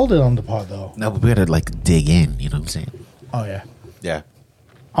think I told it on the pod, though. No, but we had to like dig in, you know what I'm saying? Oh, yeah. Yeah.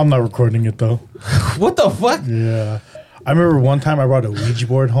 I'm not recording it, though. What the fuck? Yeah. I remember one time I brought a Ouija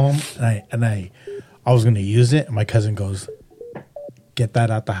board home, and I was going to use it, and my cousin goes, "Get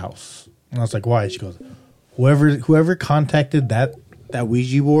that out the house." And I was like, "Why?" She goes, Whoever contacted that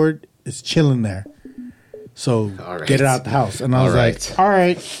Ouija board is chilling there. So get it out the house." And I was like, all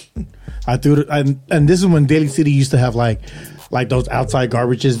right. I threw it. And this is when Daly City used to have like those outside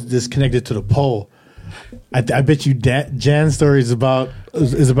garbages disconnected to the pole. I bet you Jan's story is about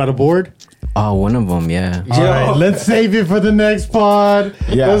a board. Oh, one of them, yeah. All right, let's save it for the next pod.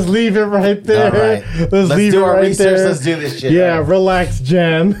 Yeah. Let's leave it right there. All right. Let's leave do it our right research. there. Let's do this shit. Yeah, right. relax,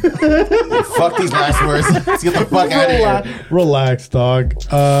 Jan. Fuck these last words. Let's get the fuck out of here. Relax, dog.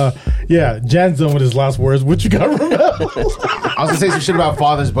 Yeah, Jan's done with his last words. What you got, Rommel? I was gonna say some shit about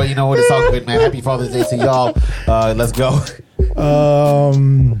fathers, but you know what? It's all good, man. Happy Father's Day to y'all. Let's go.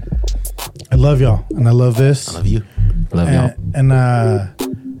 I love y'all, and I love this. I love you. Love y'all. And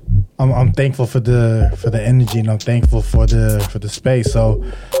I'm thankful for the energy, and I'm thankful for the space. So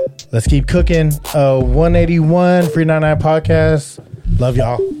let's keep cooking. 181 FREE99 podcast. Love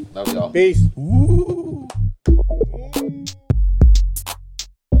y'all. Love y'all. Peace. Ooh.